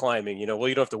tackle that's climbing, well,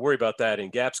 you don't have to worry about that in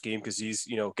gap scheme because he's,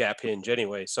 gap hinge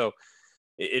anyway. So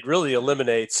it really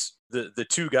eliminates the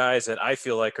two guys that I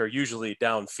feel like are usually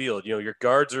downfield. Your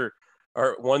guards are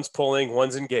one's pulling,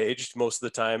 one's engaged most of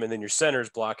the time, and then your center's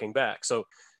blocking back. So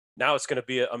now it's going to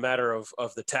be a matter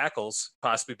of the tackles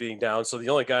possibly being down. So the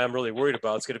only guy I'm really worried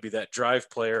about is going to be that drive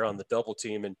player on the double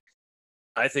team. And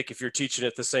I think if you're teaching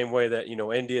it the same way that,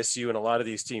 NDSU and a lot of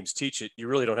these teams teach it, you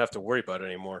really don't have to worry about it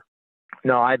anymore.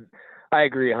 No, I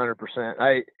agree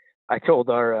 100%. I told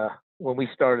when we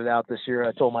started out this year,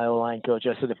 I told my O-line coach,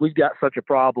 I said, if we've got such a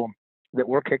problem that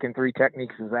we're kicking three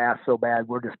techniques' ass so bad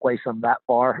we're displacing them that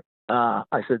far,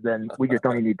 I said, then we just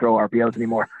don't even need to throw RPOs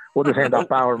anymore. We'll just hand off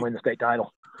power and win the state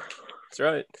title. That's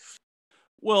right.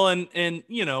 Well, and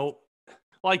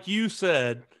like you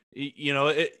said,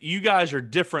 you guys are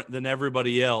different than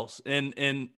everybody else. And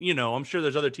I'm sure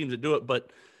there's other teams that do it,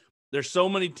 but there's so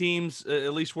many teams,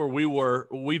 at least where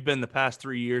we've been the past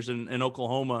 3 years in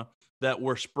Oklahoma, that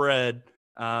were spread.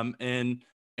 And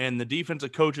the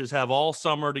defensive coaches have all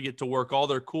summer to get to work all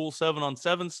their cool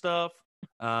 7-on-7 stuff.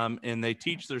 And they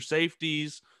teach their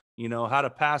safeties, how to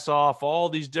pass off all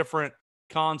these different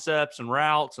concepts and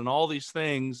routes and all these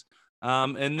things.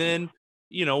 And then,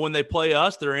 when they play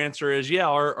us, their answer is, yeah,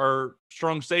 our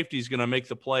strong safety is going to make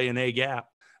the play in A gap.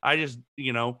 I just,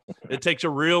 it takes a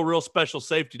real special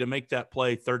safety to make that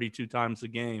play 32 times a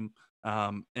game.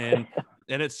 And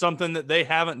it's something that they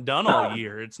haven't done all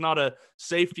year. It's not a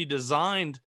safety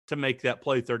designed to make that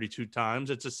play 32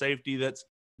 times. It's a safety that's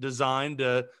designed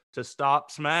to stop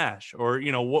smash or,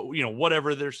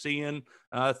 whatever they're seeing,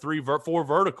 3-4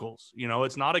 verticals.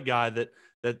 It's not a guy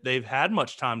that they've had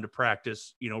much time to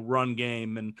practice, run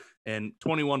game and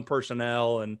 21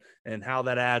 personnel and how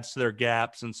that adds to their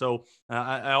gaps. And so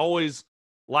I always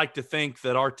like to think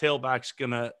that our tailback's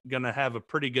gonna have a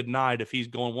pretty good night if he's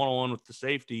going one-on-one with the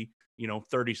safety,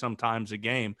 30 sometimes a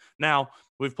game. Now,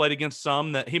 we've played against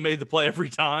some that he made the play every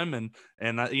time.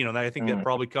 And I think that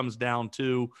probably comes down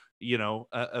to,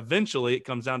 eventually it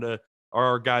comes down to, are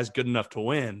our guys good enough to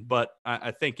win? But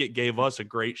I think it gave us a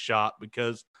great shot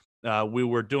because we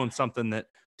were doing something that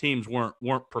teams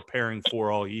weren't preparing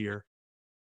for all year.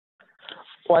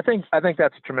 Well, I think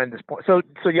that's a tremendous point. So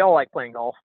y'all like playing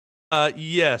golf?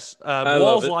 Yes.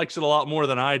 Walls likes it a lot more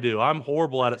than I do. I'm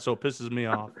horrible at it, so it pisses me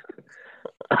off.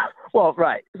 Well,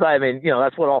 right. So, I mean,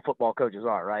 that's what all football coaches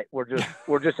are, right? We're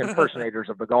just impersonators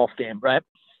of the golf game, right?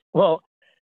 Well,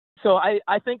 so I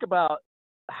think about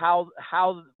how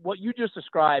what you just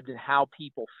described and how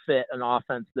people fit an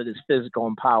offense that is physical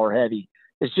and power heavy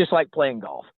is just like playing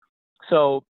golf.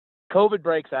 So COVID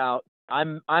breaks out.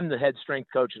 I'm the head strength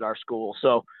coach at our school.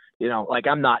 So,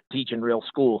 I'm not teaching real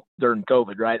school during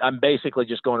COVID, right? I'm basically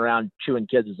just going around chewing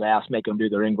kids' ass, making them do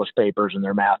their English papers and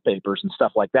their math papers and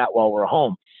stuff like that while we're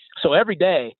home. So every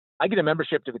day I get a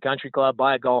membership to the country club,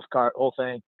 buy a golf cart, whole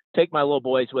thing, take my little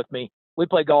boys with me. We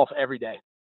play golf every day.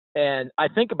 And I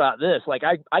think about this, like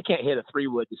I can't hit a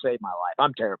 3-wood to save my life.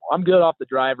 I'm terrible. I'm good off the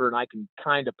driver and I can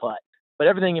kind of putt, but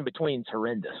everything in between is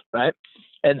horrendous, right?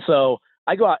 And so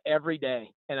I go out every day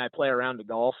and I play around the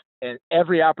golf, and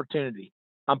every opportunity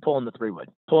I'm pulling the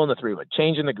 3-wood,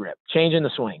 changing the grip, changing the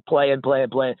swing, playing.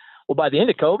 Well, by the end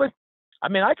of COVID, I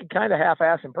mean, I could kind of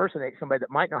half-ass impersonate somebody that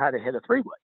might know how to hit a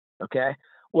 3-wood. Okay.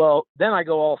 Well, then I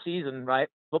go all season, right?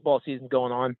 Football season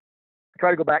going on,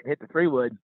 try to go back and hit the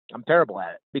 3-wood. I'm terrible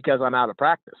at it because I'm out of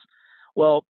practice.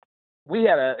 Well,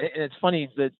 and it's funny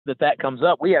that comes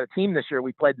up. We had a team this year.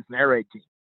 We played this an air raid team.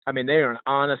 I mean, they are an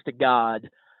honest to God,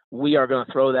 we are going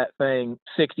to throw that thing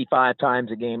 65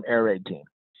 times a game air raid team.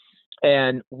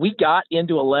 And we got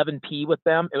into 11P with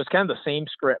them. It was kind of the same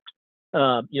script.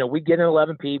 We get in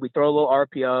 11P, we throw a little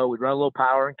RPO, we run a little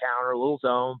power and counter, a little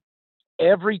zone.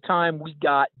 Every time we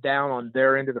got down on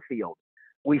their end of the field,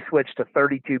 we switched to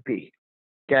 32P.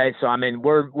 Okay, so I mean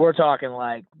we're talking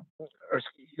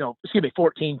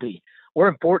 14P. We're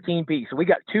in 14P. So we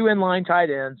got 2 inline tight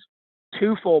ends,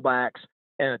 2 fullbacks,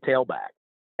 and a tailback,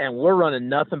 and we're running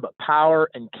nothing but power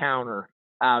and counter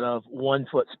out of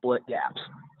 1-foot split gaps.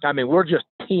 I mean, we're just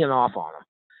teeing off on them,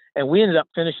 and we ended up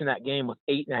finishing that game with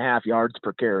 8.5 yards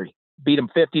per carry. Beat them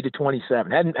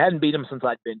 50-27. Hadn't beat them since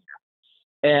I'd been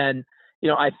here, and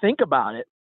I think about it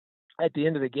at the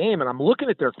end of the game, and I'm looking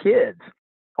at their kids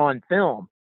on film,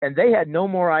 and they had no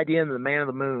more idea than the man of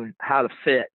the moon how to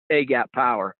fit A-gap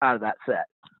power out of that set.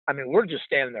 I mean, we're just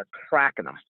standing there cracking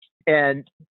them. And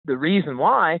the reason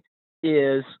why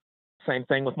is same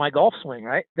thing with my golf swing,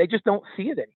 right? They just don't see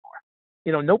it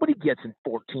anymore. Nobody gets in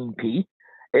 14P.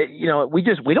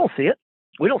 We don't see it.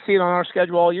 We don't see it on our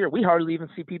schedule all year. We hardly even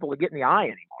see people that get in the eye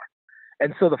anymore.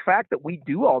 And so the fact that we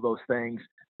do all those things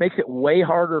makes it way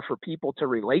harder for people to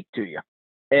relate to you.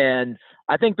 And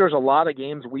I think there's a lot of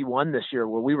games we won this year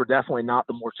where we were definitely not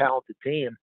the more talented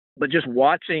team, but just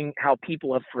watching how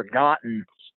people have forgotten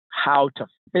how to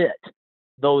fit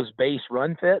those base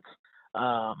run fits,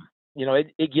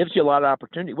 it gives you a lot of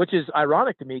opportunity, which is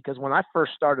ironic to me because when I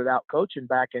first started out coaching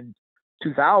back in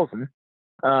 2000,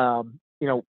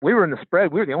 we were in the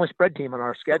spread. We were the only spread team on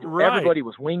our schedule. Right. Everybody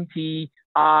was wing T,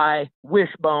 I,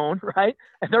 wishbone, right?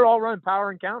 And they're all running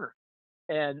power and counter.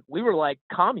 And we were like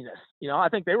communists. I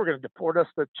think they were going to deport us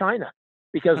to China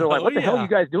because they're like, what the hell are you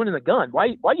guys doing in the gun?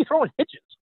 Why are you throwing hitches?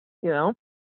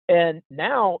 And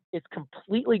now it's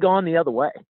completely gone the other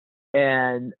way.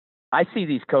 And I see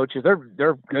these coaches,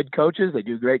 they're good coaches. They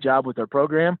do a great job with their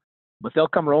program, but they'll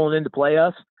come rolling in to play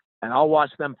us. And I'll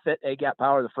watch them fit A-gap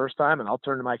power the first time, and I'll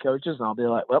turn to my coaches, and I'll be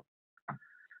like, well,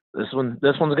 this one's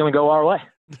going to go our way.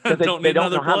 They don't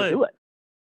know how to do it.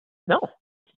 No.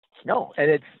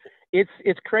 And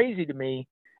it's crazy to me.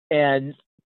 And,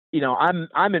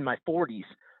 I'm in my 40s,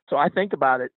 so I think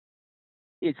about it.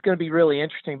 It's going to be really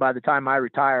interesting by the time I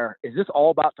retire. Is this all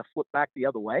about to flip back the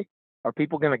other way? Are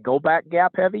people going to go back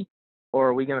gap heavy? Or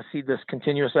are we going to see this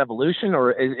continuous evolution?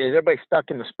 Or is everybody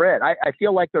stuck in the spread? I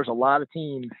feel like there's a lot of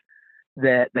teams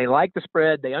that they like the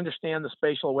spread. They understand the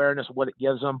spatial awareness of what it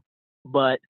gives them.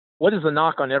 But what is the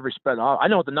knock on every spread? I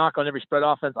know what the knock on every spread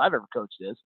offense I've ever coached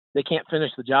is. They can't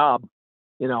finish the job,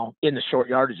 in the short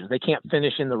yardages. They can't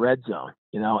finish in the red zone,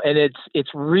 and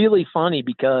it's really funny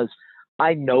because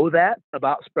I know that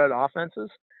about spread offenses.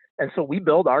 And so we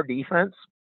build our defense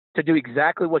to do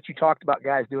exactly what you talked about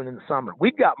guys doing in the summer.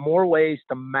 We've got more ways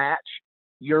to match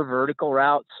your vertical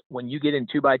routes when you get in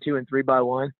 2x2 and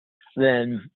 3x1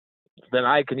 than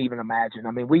I can even imagine.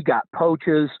 I mean, we've got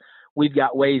poaches, we've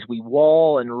got ways we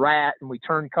wall and rat and we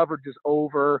turn coverages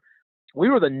over. We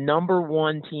were the number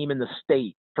one team in the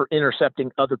state for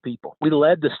intercepting other people. We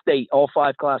led the state, all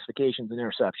 5 classifications in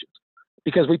interceptions,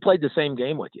 because we played the same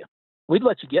game with you. We'd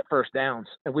let you get first downs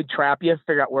and we'd trap you,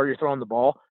 figure out where you're throwing the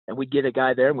ball, and we'd get a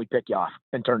guy there and we'd pick you off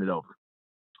and turn it over.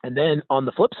 And then on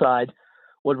the flip side,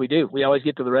 what do? We always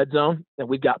get to the red zone and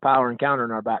we've got power and counter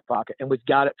in our back pocket, and we've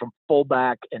got it from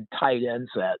fullback and tight end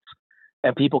sets,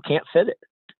 and people can't fit it.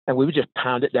 And we would just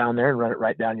pound it down there and run it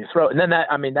right down your throat. And then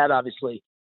that obviously,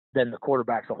 then the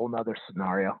quarterback's a whole nother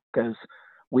scenario because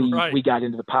we got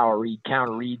into the power read,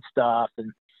 counter read stuff.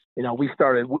 And, we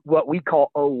started what we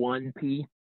call O1P,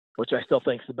 which I still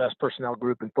think is the best personnel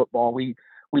group in football. We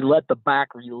let the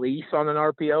back release on an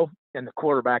RPO, and the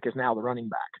quarterback is now the running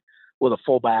back with a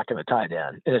fullback and a tight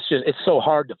end. And it's so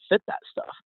hard to fit that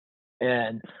stuff.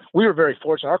 And we were very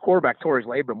fortunate. Our quarterback tore his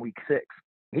labrum week 6.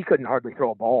 He couldn't hardly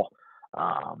throw a ball.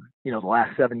 The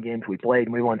last 7 games we played,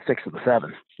 and we won 6 of the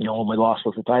 7. When we lost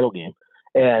was the title game.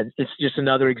 And it's just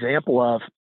another example of,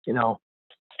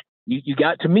 you've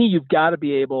got to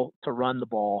be able to run the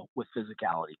ball with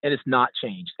physicality, and it's not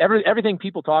changed. Everything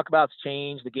people talk about has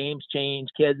changed. The game's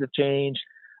changed. Kids have changed.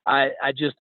 I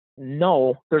just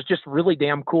know there's just really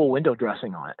damn cool window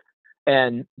dressing on it.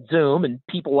 And Zoom and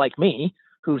people like me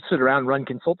who sit around and run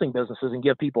consulting businesses and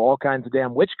give people all kinds of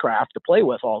damn witchcraft to play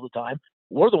with all the time,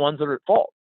 we're the ones that are at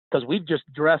fault because we've just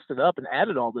dressed it up and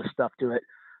added all this stuff to it.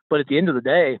 But at the end of the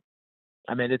day,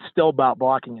 it's still about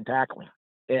blocking and tackling.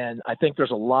 And I think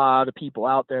there's a lot of people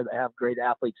out there that have great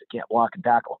athletes that can't block and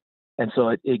tackle. And so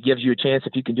it gives you a chance,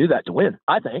 if you can do that, to win,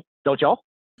 I think. Don't y'all?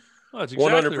 Well, that's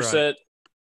exactly 100%. Right.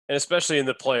 And especially in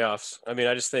the playoffs. I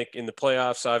just think in the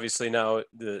playoffs, obviously now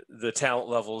the talent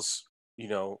levels,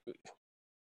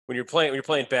 when you're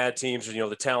playing bad teams,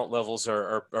 the talent levels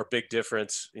are big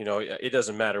difference. It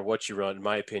doesn't matter what you run, in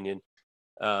my opinion.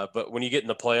 But when you get in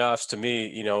the playoffs, to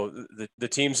me, the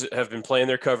teams have been playing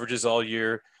their coverages all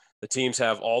year. The teams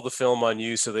have all the film on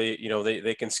you, so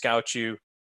they can scout you.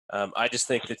 I just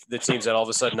think that the teams that all of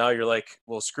a sudden now you're like,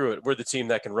 well, screw it. We're the team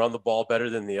that can run the ball better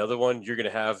than the other one. You're going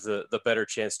to have the better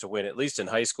chance to win, at least in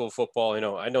high school football.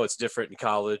 I know it's different in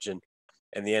college and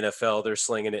the NFL. They're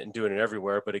slinging it and doing it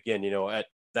everywhere. But again, at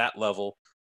that level,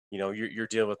 you're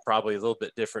dealing with probably a little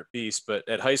bit different beast. But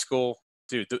at high school,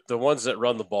 dude, the ones that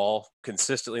run the ball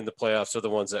consistently in the playoffs are the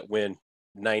ones that win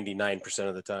 99%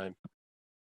 of the time.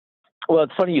 Well,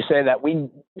 it's funny you say that.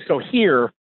 So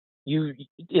here, you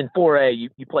in 4A,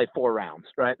 you play 4 rounds,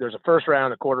 right? There's a first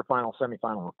round, a quarterfinal,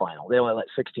 semifinal, and a final. They only let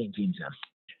 16 teams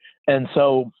in. And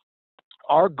so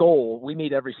our goal, we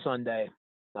meet every Sunday.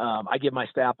 I give my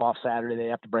staff off Saturday. They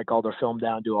have to break all their film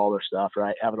down, do all their stuff,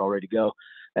 right? Have it all ready to go.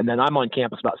 And then I'm on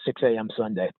campus about 6 a.m.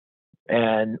 Sunday.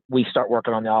 And we start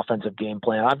working on the offensive game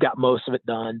plan. I've got most of it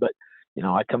done, but,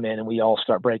 I come in and we all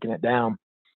start breaking it down.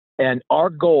 And our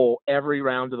goal every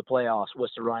round of the playoffs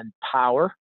was to run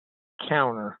power,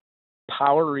 counter,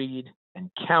 power read, and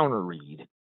counter read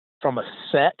from a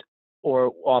set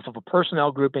or off of a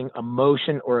personnel grouping, a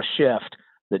motion, or a shift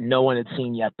that no one had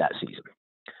seen yet that season.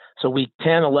 So week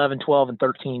 10, 11, 12, and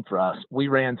 13 for us, we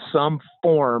ran some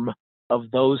form of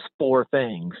those 4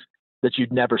 things that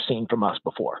you'd never seen from us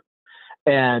before.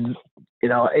 And,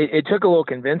 it took a little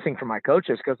convincing from my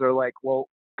coaches because they're like, well,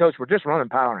 coach, we're just running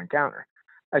power and counter.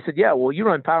 I said, yeah, well, you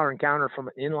run power and counter from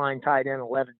an inline tight end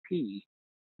 11P.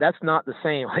 That's not the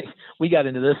same. Like, we got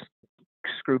into this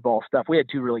screwball stuff. We had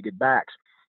 2 really good backs.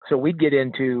 So we'd get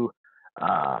into,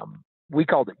 we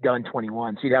called it gun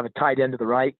 21. So you'd have a tight end to the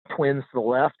right, twins to the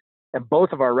left, and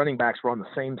both of our running backs were on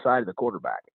the same side of the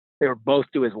quarterback. They were both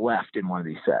to his left in one of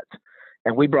these sets.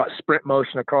 And we brought sprint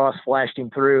motion across, flashed him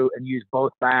through, and used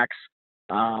both backs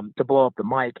to blow up the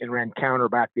mic and ran counter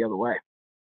back the other way.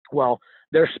 Well,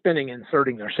 they're spinning and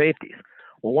inserting their safeties.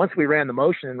 Well, once we ran the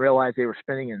motion and realized they were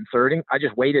spinning and inserting, I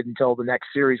just waited until the next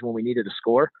series when we needed a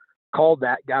score, called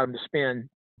that, got him to spin,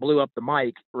 blew up the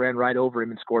mic, ran right over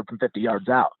him, and scored from 50 yards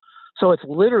out. So it's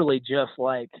literally just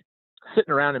like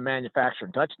sitting around and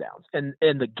manufacturing touchdowns. And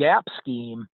the gap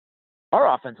scheme,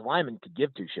 our offensive linemen could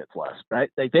give 2 shits less, right?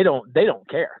 They don't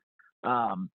care.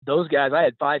 Those guys, I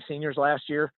had 5 seniors last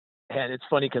year, and it's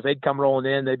funny because they'd come rolling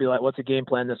in. They'd be like, what's the game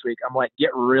plan this week? I'm like,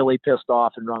 get really pissed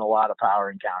off and run a lot of power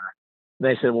and counter. And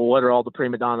they said, well, what are all the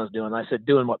prima donnas doing? I said,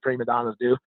 doing what prima donnas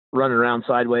do, running around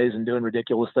sideways and doing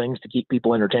ridiculous things to keep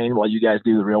people entertained while you guys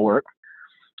do the real work.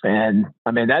 And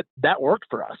I mean, that worked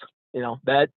for us.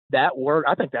 That work.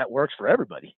 I think that works for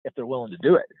everybody if they're willing to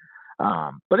do it.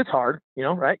 But it's hard,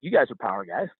 right? You guys are power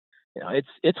guys.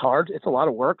 It's hard. It's a lot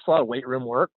of work. It's a lot of weight room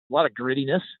work, a lot of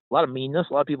grittiness, a lot of meanness.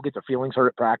 A lot of people get their feelings hurt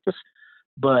at practice,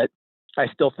 but I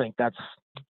still think that's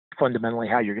fundamentally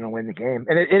how you're going to win the game.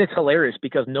 And it's hilarious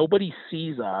because nobody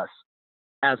sees us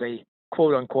as a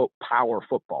quote unquote power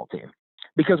football team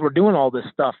because we're doing all this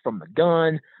stuff from the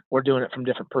gun. We're doing it from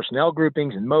different personnel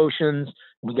groupings and motions.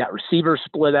 We got receivers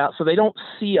split out. So they don't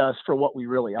see us for what we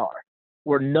really are.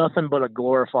 We're nothing but a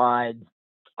glorified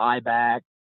I-back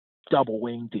double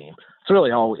wing team. It's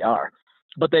really all we are.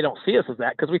 But they don't see us as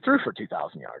that because we threw for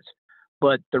 2,000 yards.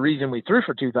 But the reason we threw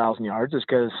for 2,000 yards is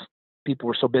because people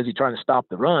were so busy trying to stop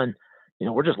the run.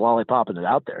 We're just lollipopping it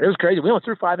out there. It was crazy. We only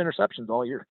threw 5 interceptions all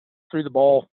year. Threw the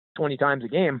ball 20 times a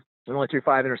game. We only threw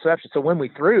 5 interceptions. So when we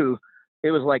threw, it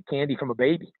was like candy from a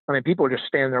baby. I mean, people were just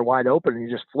standing there wide open and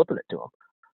you're just flipping it to them.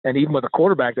 And even with a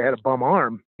quarterback that had a bum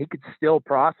arm, he could still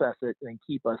process it and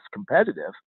keep us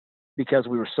competitive because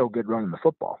we were so good running the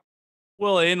football.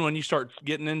 Well, and when you start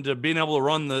getting into being able to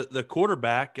run the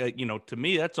quarterback, to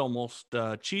me, that's almost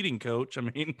cheating, coach. I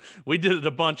mean, we did it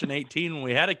a bunch in 18 when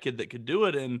we had a kid that could do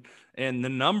it. And the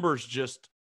numbers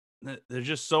they're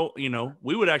just so,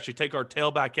 we would actually take our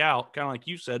tailback out, kind of like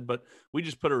you said, but we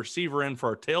just put a receiver in for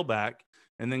our tailback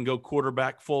and then go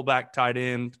quarterback, fullback, tight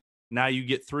end. Now you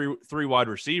get three wide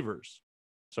receivers.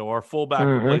 So our fullback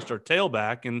replaced our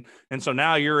tailback. And so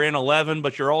now you're in 11,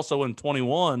 but you're also in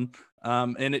 21.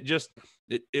 And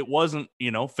it wasn't,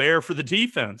 fair for the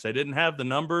defense. They didn't have the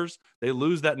numbers. They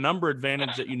lose that number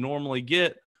advantage that you normally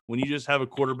get when you just have a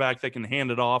quarterback that can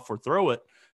hand it off or throw it.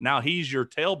 Now he's your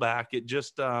tailback. It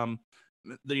just, the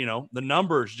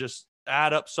numbers just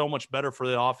add up so much better for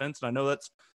the offense. And I know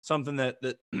that's something that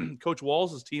Coach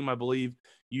Walls' team, I believe,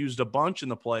 used a bunch in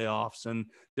the playoffs and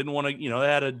didn't want to, they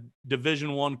had a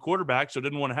Division I quarterback, so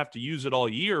didn't want to have to use it all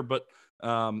year, but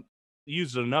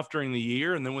used it enough during the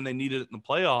year. And then when they needed it in the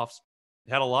playoffs,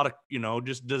 they had a lot of,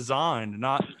 just designed,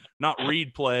 not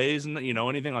read plays and,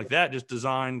 anything like that, just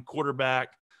design quarterback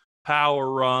power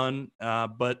run.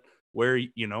 But where,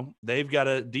 they've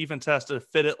got defense has to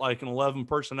fit it like an 11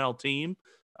 personnel team,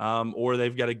 or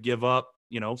they've got to give up,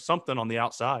 something on the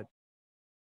outside.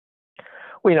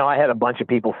 Well, I had a bunch of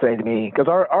people say to me, because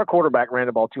our quarterback ran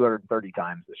the ball 230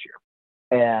 times this year.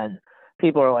 And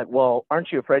people are like, well,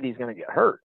 aren't you afraid he's going to get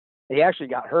hurt? He actually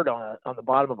got hurt on the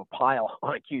bottom of a pile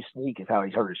on a Q sneak is how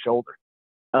he hurt his shoulder.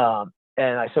 And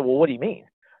I said, well, what do you mean?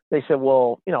 They said,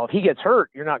 well, if he gets hurt,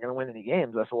 you're not going to win any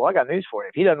games. I said, well, I got news for you.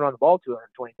 If he doesn't run the ball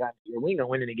 220 times a year, we ain't going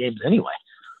to win any games anyway.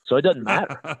 So it doesn't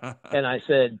matter. And I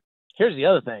said, here's the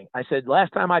other thing. I said,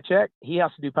 last time I checked, he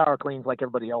has to do power cleans like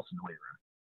everybody else in the weight room.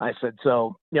 I said,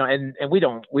 so, and we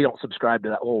don't subscribe to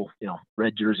that whole,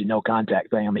 red jersey, no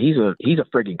contact thing. I mean, he's a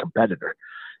frigging competitor.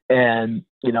 And,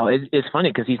 it's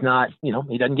funny because he's not,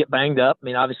 he doesn't get banged up. I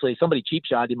mean, obviously somebody cheap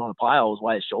shot him on a pile is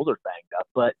why his shoulder's banged up,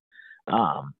 but,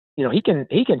 he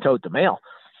can tote the mail.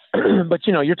 But,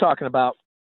 you're talking about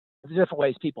the different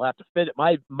ways people have to fit it.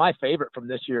 My favorite from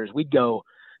this year is we'd go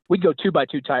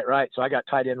 2x2 tight right. So I got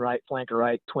tight end right, flanker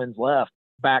right, twins left,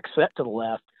 back set to the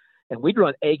left. And we'd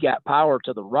run A-gap power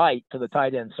to the right, to the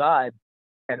tight end side,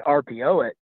 and RPO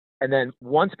it. And then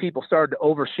once people started to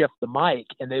overshift the mic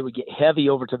and they would get heavy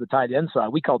over to the tight end side,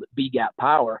 we called it B-gap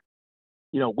power.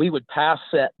 We would pass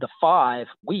set the 5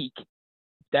 weak,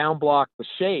 down block the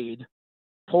shade,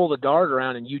 pull the dart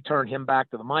around, and you turn him back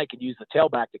to the mic and use the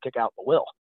tailback to kick out the will.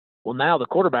 Well, now the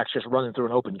quarterback's just running through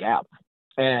an open gap.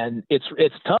 And it's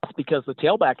tough because the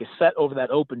tailback is set over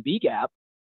that open B gap,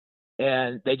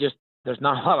 and there's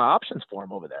not a lot of options for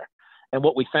him over there. And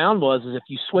what we found was if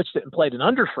you switched it and played an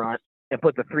underfront and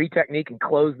put the 3 technique and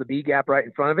closed the B gap right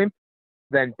in front of him,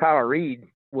 then power read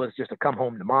was just a come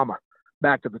home to mama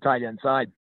back to the tight end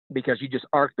side, because you just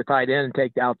arc the tight end and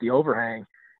take out the overhang,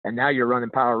 and now you're running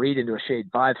power read into a shade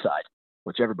 5 side,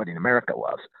 which everybody in America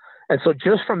loves. And so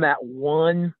just from that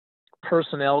one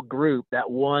personnel group, that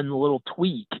one little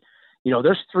tweak,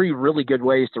 there's 3 really good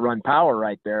ways to run power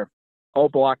right there, all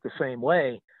blocked the same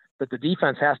way, but the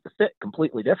defense has to fit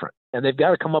completely different, and they've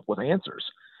got to come up with answers.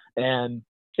 And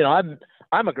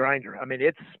I'm a grinder. I mean,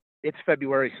 it's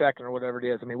February 2nd or whatever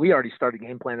it is. I mean, we already started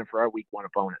game planning for our week 1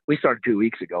 opponent. We started 2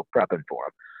 weeks ago prepping for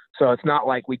them. So it's not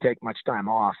like we take much time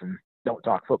off and don't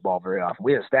talk football very often.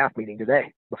 We had a staff meeting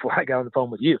today before I got on the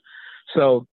phone with you.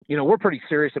 So, we're pretty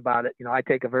serious about it. I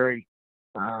take a very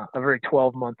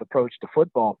 12-month approach to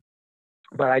football.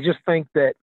 But I just think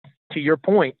that, to your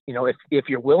point, if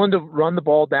you're willing to run the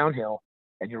ball downhill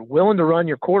and you're willing to run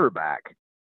your quarterback,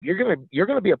 you're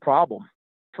gonna be a problem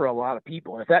for a lot of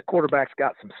people. And if that quarterback's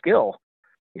got some skill,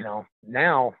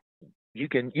 now you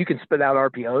can spit out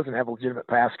RPOs and have a legitimate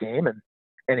pass game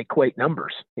and equate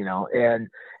numbers, and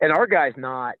our guy's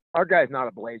not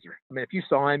a blazer. I mean, if you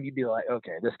saw him, you'd be like,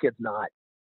 okay, this kid's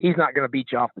he's not going to beat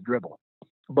you off the dribble,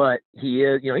 but he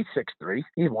is, he's 6'3",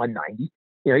 he's 190,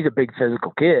 he's a big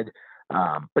physical kid,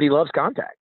 but he loves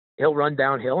contact. He'll run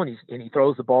downhill and he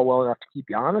throws the ball well enough to keep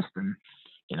you honest. And,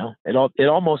 it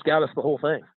almost got us the whole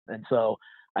thing. And so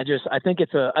I think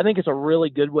it's a really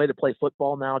good way to play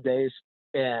football nowadays.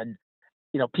 And,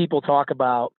 people talk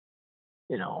about,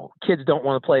 kids don't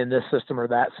want to play in this system or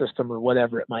that system or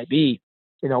whatever it might be,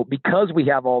 because we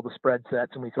have all the spread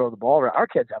sets and we throw the ball around, our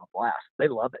kids have a blast. They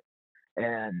love it.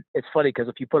 And it's funny because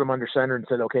if you put them under center and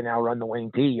said, okay, now run the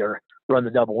wing T or run the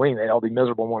double wing, they'd all be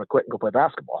miserable and want to quit and go play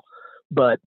basketball.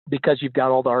 But because you've got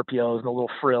all the RPOs and the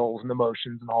little frills and the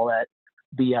motions and all that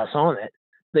BS on it,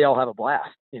 they all have a blast,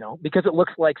 because it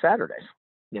looks like Saturdays.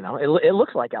 It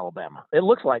looks like Alabama. It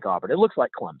looks like Auburn. It looks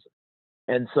like Clemson.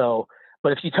 And so,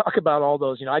 but if you talk about all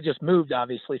those, I just moved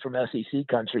obviously from SEC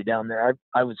country down there.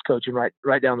 I was coaching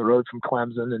right down the road from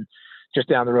Clemson and just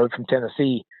down the road from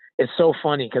Tennessee. It's so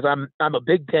funny because I'm a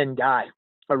Big Ten guy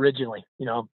originally,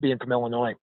 being from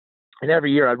Illinois. And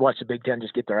every year I'd watch the Big Ten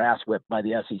just get their ass whipped by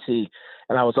the SEC.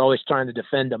 And I was always trying to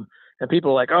defend them. And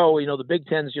people are like, oh, the Big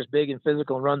Ten's just big and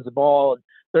physical and runs the ball. And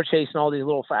they're chasing all these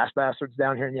little fast bastards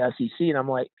down here in the SEC. And I'm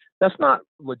like, that's not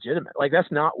legitimate. Like,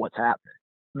 that's not what's happening.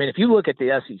 I mean, if you look at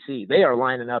the SEC, they are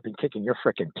lining up and kicking your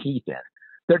freaking teeth in.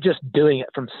 They're just doing it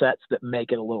from sets that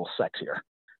make it a little sexier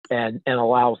and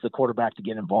allows the quarterback to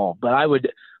get involved. But I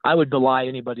would belie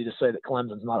anybody to say that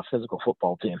Clemson's not a physical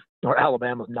football team or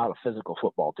Alabama's not a physical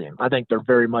football team. I think they're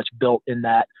very much built in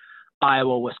that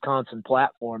Iowa, Wisconsin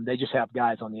platform. They just have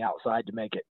guys on the outside to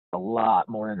make it a lot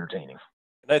more entertaining.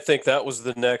 And I think that was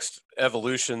the next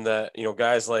evolution that,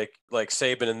 guys like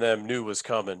Saban and them knew was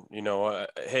coming.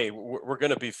 Hey, we're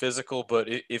going to be physical, but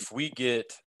if we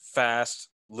get fast,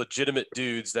 legitimate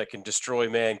dudes that can destroy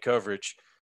man coverage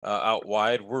out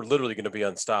wide, we're literally going to be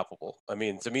unstoppable. I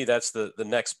mean, to me, that's the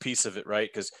next piece of it, right?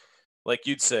 Because like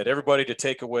you'd said, everybody to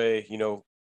take away,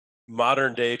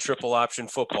 modern day triple option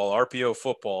football, RPO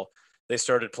football, they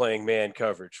started playing man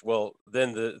coverage. Well,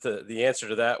 then the answer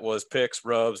to that was picks,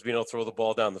 rubs, being able to throw the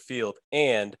ball down the field,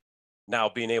 and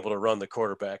now being able to run the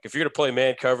quarterback. If you're going to play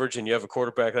man coverage and you have a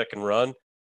quarterback that can run,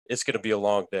 it's going to be a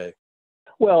long day.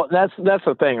 Well, that's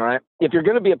the thing, right? If you're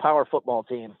going to be a power football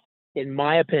team, in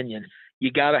my opinion,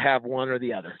 you got to have one or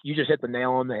the other. You just hit the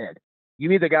nail on the head.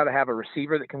 You either got to have a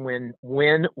receiver that can win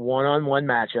one-on-one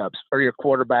matchups, or your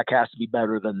quarterback has to be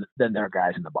better than their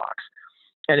guys in the box.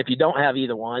 And if you don't have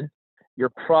either one,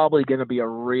 you're probably going to be a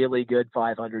really good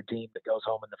 500 team that goes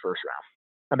home in the first round.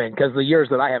 I mean, because the years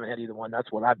that I haven't had either one,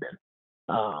 that's what I've been.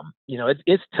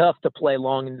 It's tough to play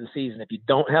long into the season if you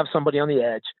don't have somebody on the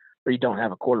edge or you don't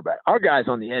have a quarterback. Our guys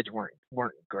on the edge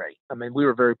weren't great. I mean, we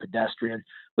were very pedestrian.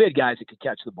 We had guys that could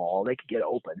catch the ball, they could get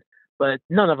open, but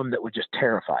none of them that would just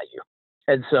terrify you.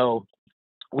 And so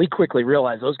we quickly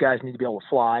realized those guys need to be able to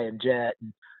fly and jet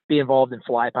and be involved in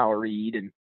fly power read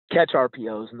and catch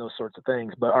RPOs and those sorts of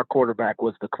things. But our quarterback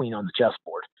was the queen on the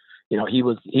chessboard. He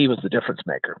was the difference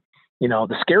maker.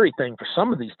 The scary thing for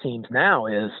some of these teams now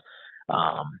is,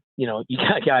 you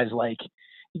got guys like,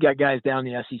 You got guys down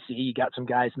in the SEC. You got some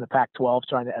guys in the Pac-12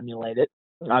 trying to emulate it.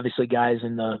 Obviously, guys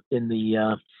in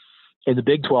the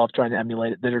Big 12 trying to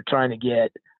emulate it that are trying to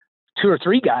get 2 or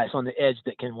 3 guys on the edge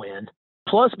that can win,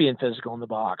 plus being physical in the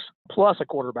box, plus a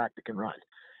quarterback that can run.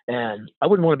 And I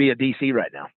wouldn't want to be a DC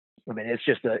right now. I mean, it's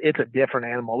a different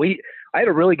animal. I had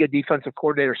a really good defensive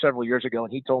coordinator several years ago,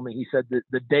 and he told me, he said that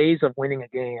the days of winning a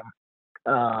game,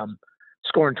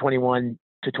 scoring 21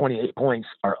 to 28 points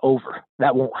are over.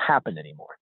 That won't happen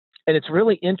anymore. And it's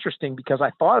really interesting because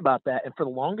I thought about that, and for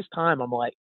the longest time, I'm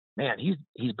like, man,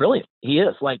 he's brilliant. He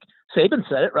is. Like Saban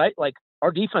said it, right? Like,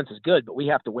 our defense is good, but we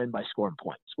have to win by scoring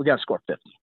points. We got to score 50.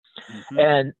 Mm-hmm.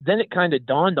 And then it kind of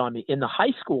dawned on me in the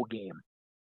high school game,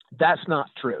 that's not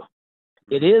true.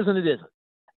 It is and it isn't.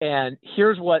 And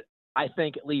here's what I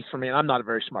think, at least for me, and I'm not a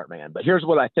very smart man, but here's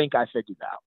what I think I figured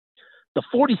out. The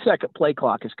 40-second play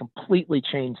clock has completely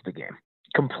changed the game.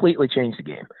 Completely changed the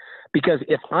game. Because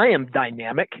if I am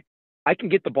dynamic, I can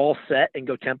get the ball set and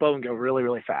go tempo and go really,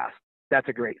 really fast. That's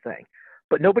a great thing.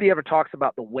 But nobody ever talks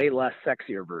about the way less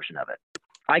sexier version of it.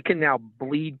 I can now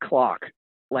bleed clock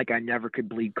like I never could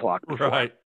bleed clock before.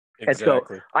 Right. Exactly. And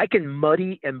so I can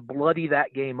muddy and bloody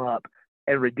that game up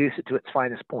and reduce it to its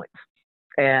finest points.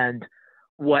 And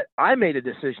what I made a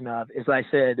decision of is I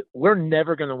said, we're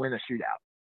never going to win a shootout.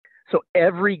 So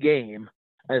every game,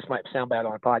 and this might sound bad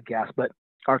on a podcast, but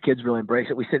our kids really embrace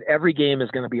it. We said every game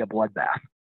is going to be a bloodbath.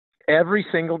 Every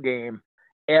single game,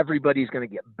 everybody's going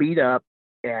to get beat up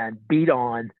and beat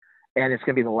on, and it's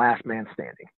going to be the last man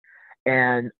standing.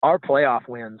 And our playoff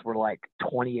wins were like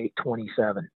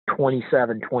 28-27,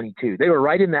 27-22. They were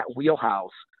right in that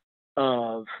wheelhouse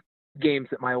of games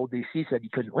that my old DC said you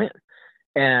couldn't win.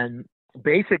 And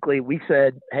basically we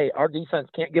said, hey, our defense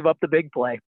can't give up the big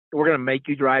play. We're going to make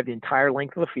you drive the entire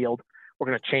length of the field. We're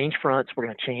going to change fronts. We're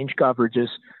going to change coverages.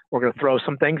 We're going to throw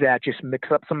some things at you, mix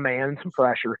up some man and some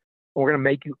pressure. And we're going to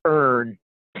make you earn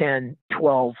 10,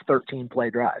 12, 13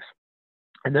 play drives.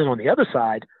 And then on the other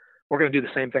side, we're going to do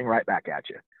the same thing right back at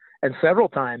you. And several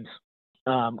times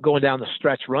going down the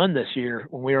stretch run this year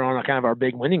when we were on a kind of our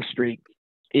big winning streak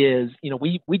is,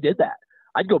 we did that.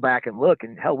 I'd go back and look,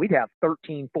 and hell, we'd have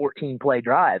 13, 14 play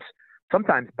drives,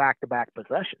 sometimes back-to-back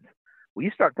possessions. Well,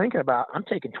 you start thinking about, I'm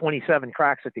taking 27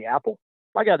 cracks at the apple.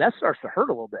 My God, that starts to hurt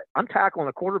a little bit. I'm tackling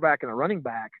a quarterback and a running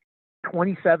back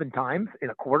 27 times in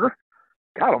a quarter.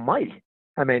 God almighty.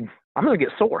 I mean, I'm going to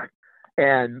get sore.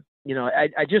 And,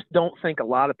 I just don't think a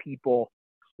lot of people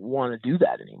want to do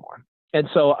that anymore. And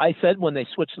so I said, when they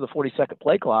switched to the 40-second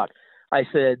play clock, I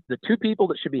said, the two people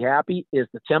that should be happy is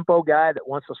the tempo guy that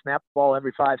wants to snap the ball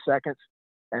every 5 seconds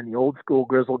and the old school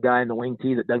grizzled guy in the wing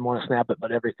tee that doesn't want to snap it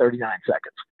but every 39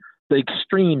 seconds. The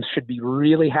extremes should be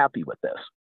really happy with this.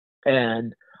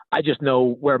 And I just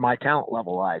know where my talent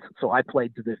level lies. So I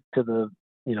played to the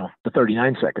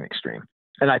 39-second extreme.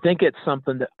 And I think it's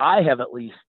something that I have, at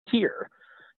least here,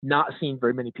 not seen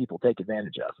very many people take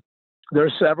advantage of.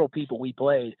 There's several people we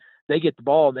played, they get the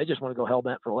ball and they just want to go hell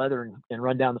bent for leather and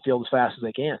run down the field as fast as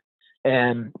they can.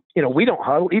 And, we don't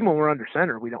huddle. Even when we're under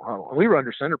center, we don't huddle. And we were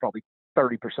under center probably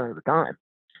 30% of the time.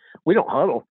 We don't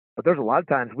huddle, but there's a lot of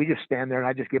times we just stand there and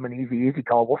I just give them an easy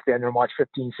call. We'll stand there and watch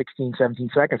 15, 16, 17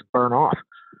 seconds burn off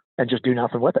and just do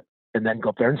nothing with it and then go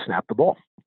up there and snap the ball.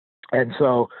 And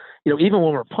so, even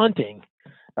when we're punting,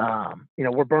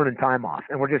 we're burning time off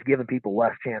and we're just giving people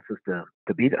less chances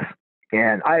to beat us.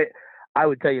 And I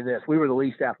would tell you this, we were the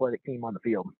least athletic team on the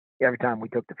field every time we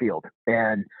took the field.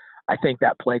 And I think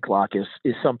that play clock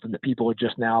is something that people are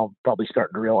just now probably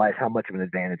starting to realize how much of an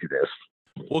advantage it is.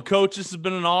 Well, Coach, this has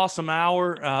been an awesome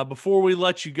hour. Before we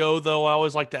let you go, though, I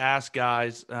always like to ask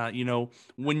guys,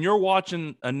 when you're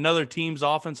watching another team's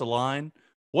offensive line,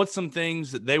 what's some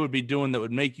things that they would be doing that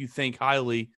would make you think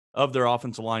highly of their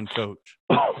offensive line coach?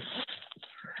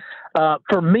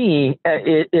 For me,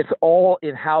 it's all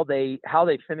in how they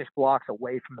finish blocks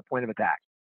away from the point of attack.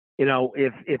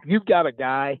 If you've got a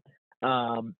guy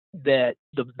that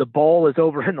the ball is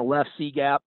over in the left C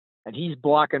gap and he's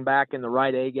blocking back in the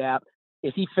right A gap,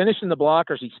 is he finishing the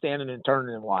block or is he standing and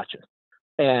turning and watching?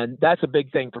 And that's a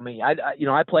big thing for me.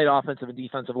 I played offensive and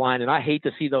defensive line, and I hate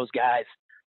to see those guys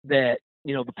that,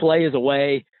 the play is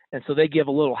away, and so they give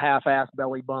a little half-ass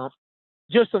belly bump,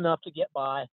 just enough to get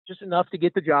by, just enough to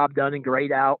get the job done and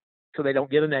grade out so they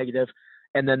don't get a negative,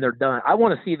 and then they're done. I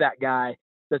want to see that guy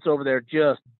that's over there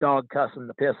just dog cussing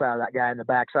the piss out of that guy in the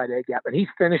backside A gap, and he's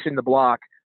finishing the block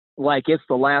like it's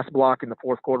the last block in the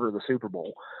fourth quarter of the Super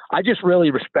Bowl. I just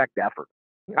really respect effort.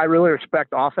 I really respect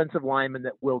offensive linemen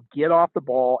that will get off the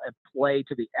ball and play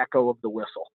to the echo of the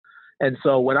whistle. And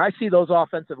so when I see those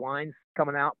offensive lines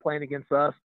coming out playing against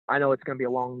us, I know it's going to be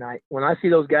a long night. When I see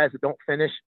those guys that don't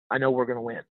finish, I know we're going to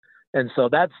win. And so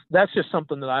that's just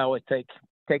something that I always take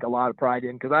a lot of pride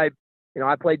in, because I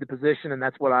played the position, and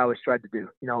that's what I always tried to do.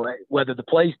 You know, whether the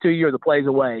play's to you or the play's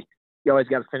away, you always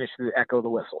got to finish to the echo of the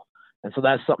whistle. And so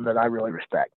that's something that I really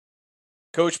respect.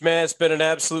 Coach, man, it's been an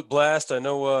absolute blast. I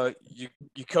know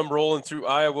you come rolling through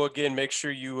Iowa again. Make sure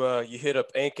you hit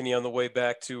up Ankeny on the way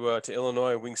back to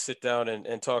Illinois, and we can sit down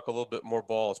and talk a little bit more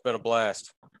ball. It's been a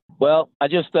blast. Well, I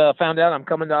just found out I'm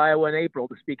coming to Iowa in April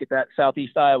to speak at that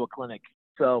Southeast Iowa clinic.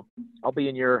 So I'll be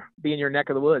in your neck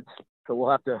of the woods. So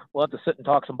we'll have to sit and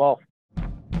talk some ball.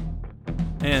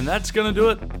 And that's going to do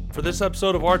it for this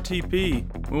episode of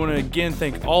RTP. We want to again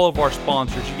thank all of our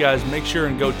sponsors. You guys make sure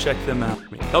and go check them out.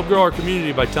 Help grow our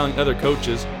community by telling other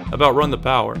coaches about Run the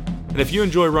Power. And if you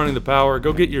enjoy running the Power,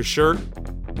 go get your shirt,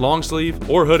 long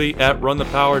sleeve, or hoodie at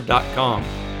runthepower.com.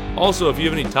 Also, if you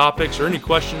have any topics or any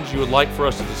questions you would like for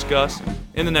us to discuss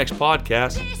in the next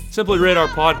podcast, simply rate our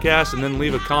podcast and then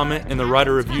leave a comment in the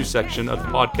writer review section of the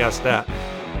podcast app.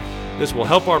 This will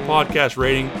help our podcast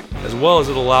rating, as well as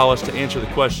it'll allow us to answer the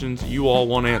questions you all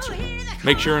want answered.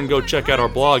 Make sure and go check out our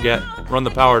blog at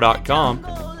runthepower.com.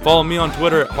 Follow me on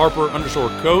Twitter at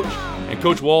Harper_Coach and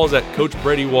Coach Walls at Coach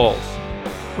Brady Walls.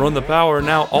 Run the Power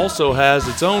now also has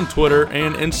its own Twitter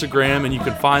and Instagram, and you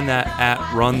can find that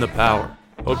at Run the Power.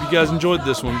 Hope you guys enjoyed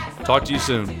this one. Talk to you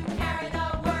soon.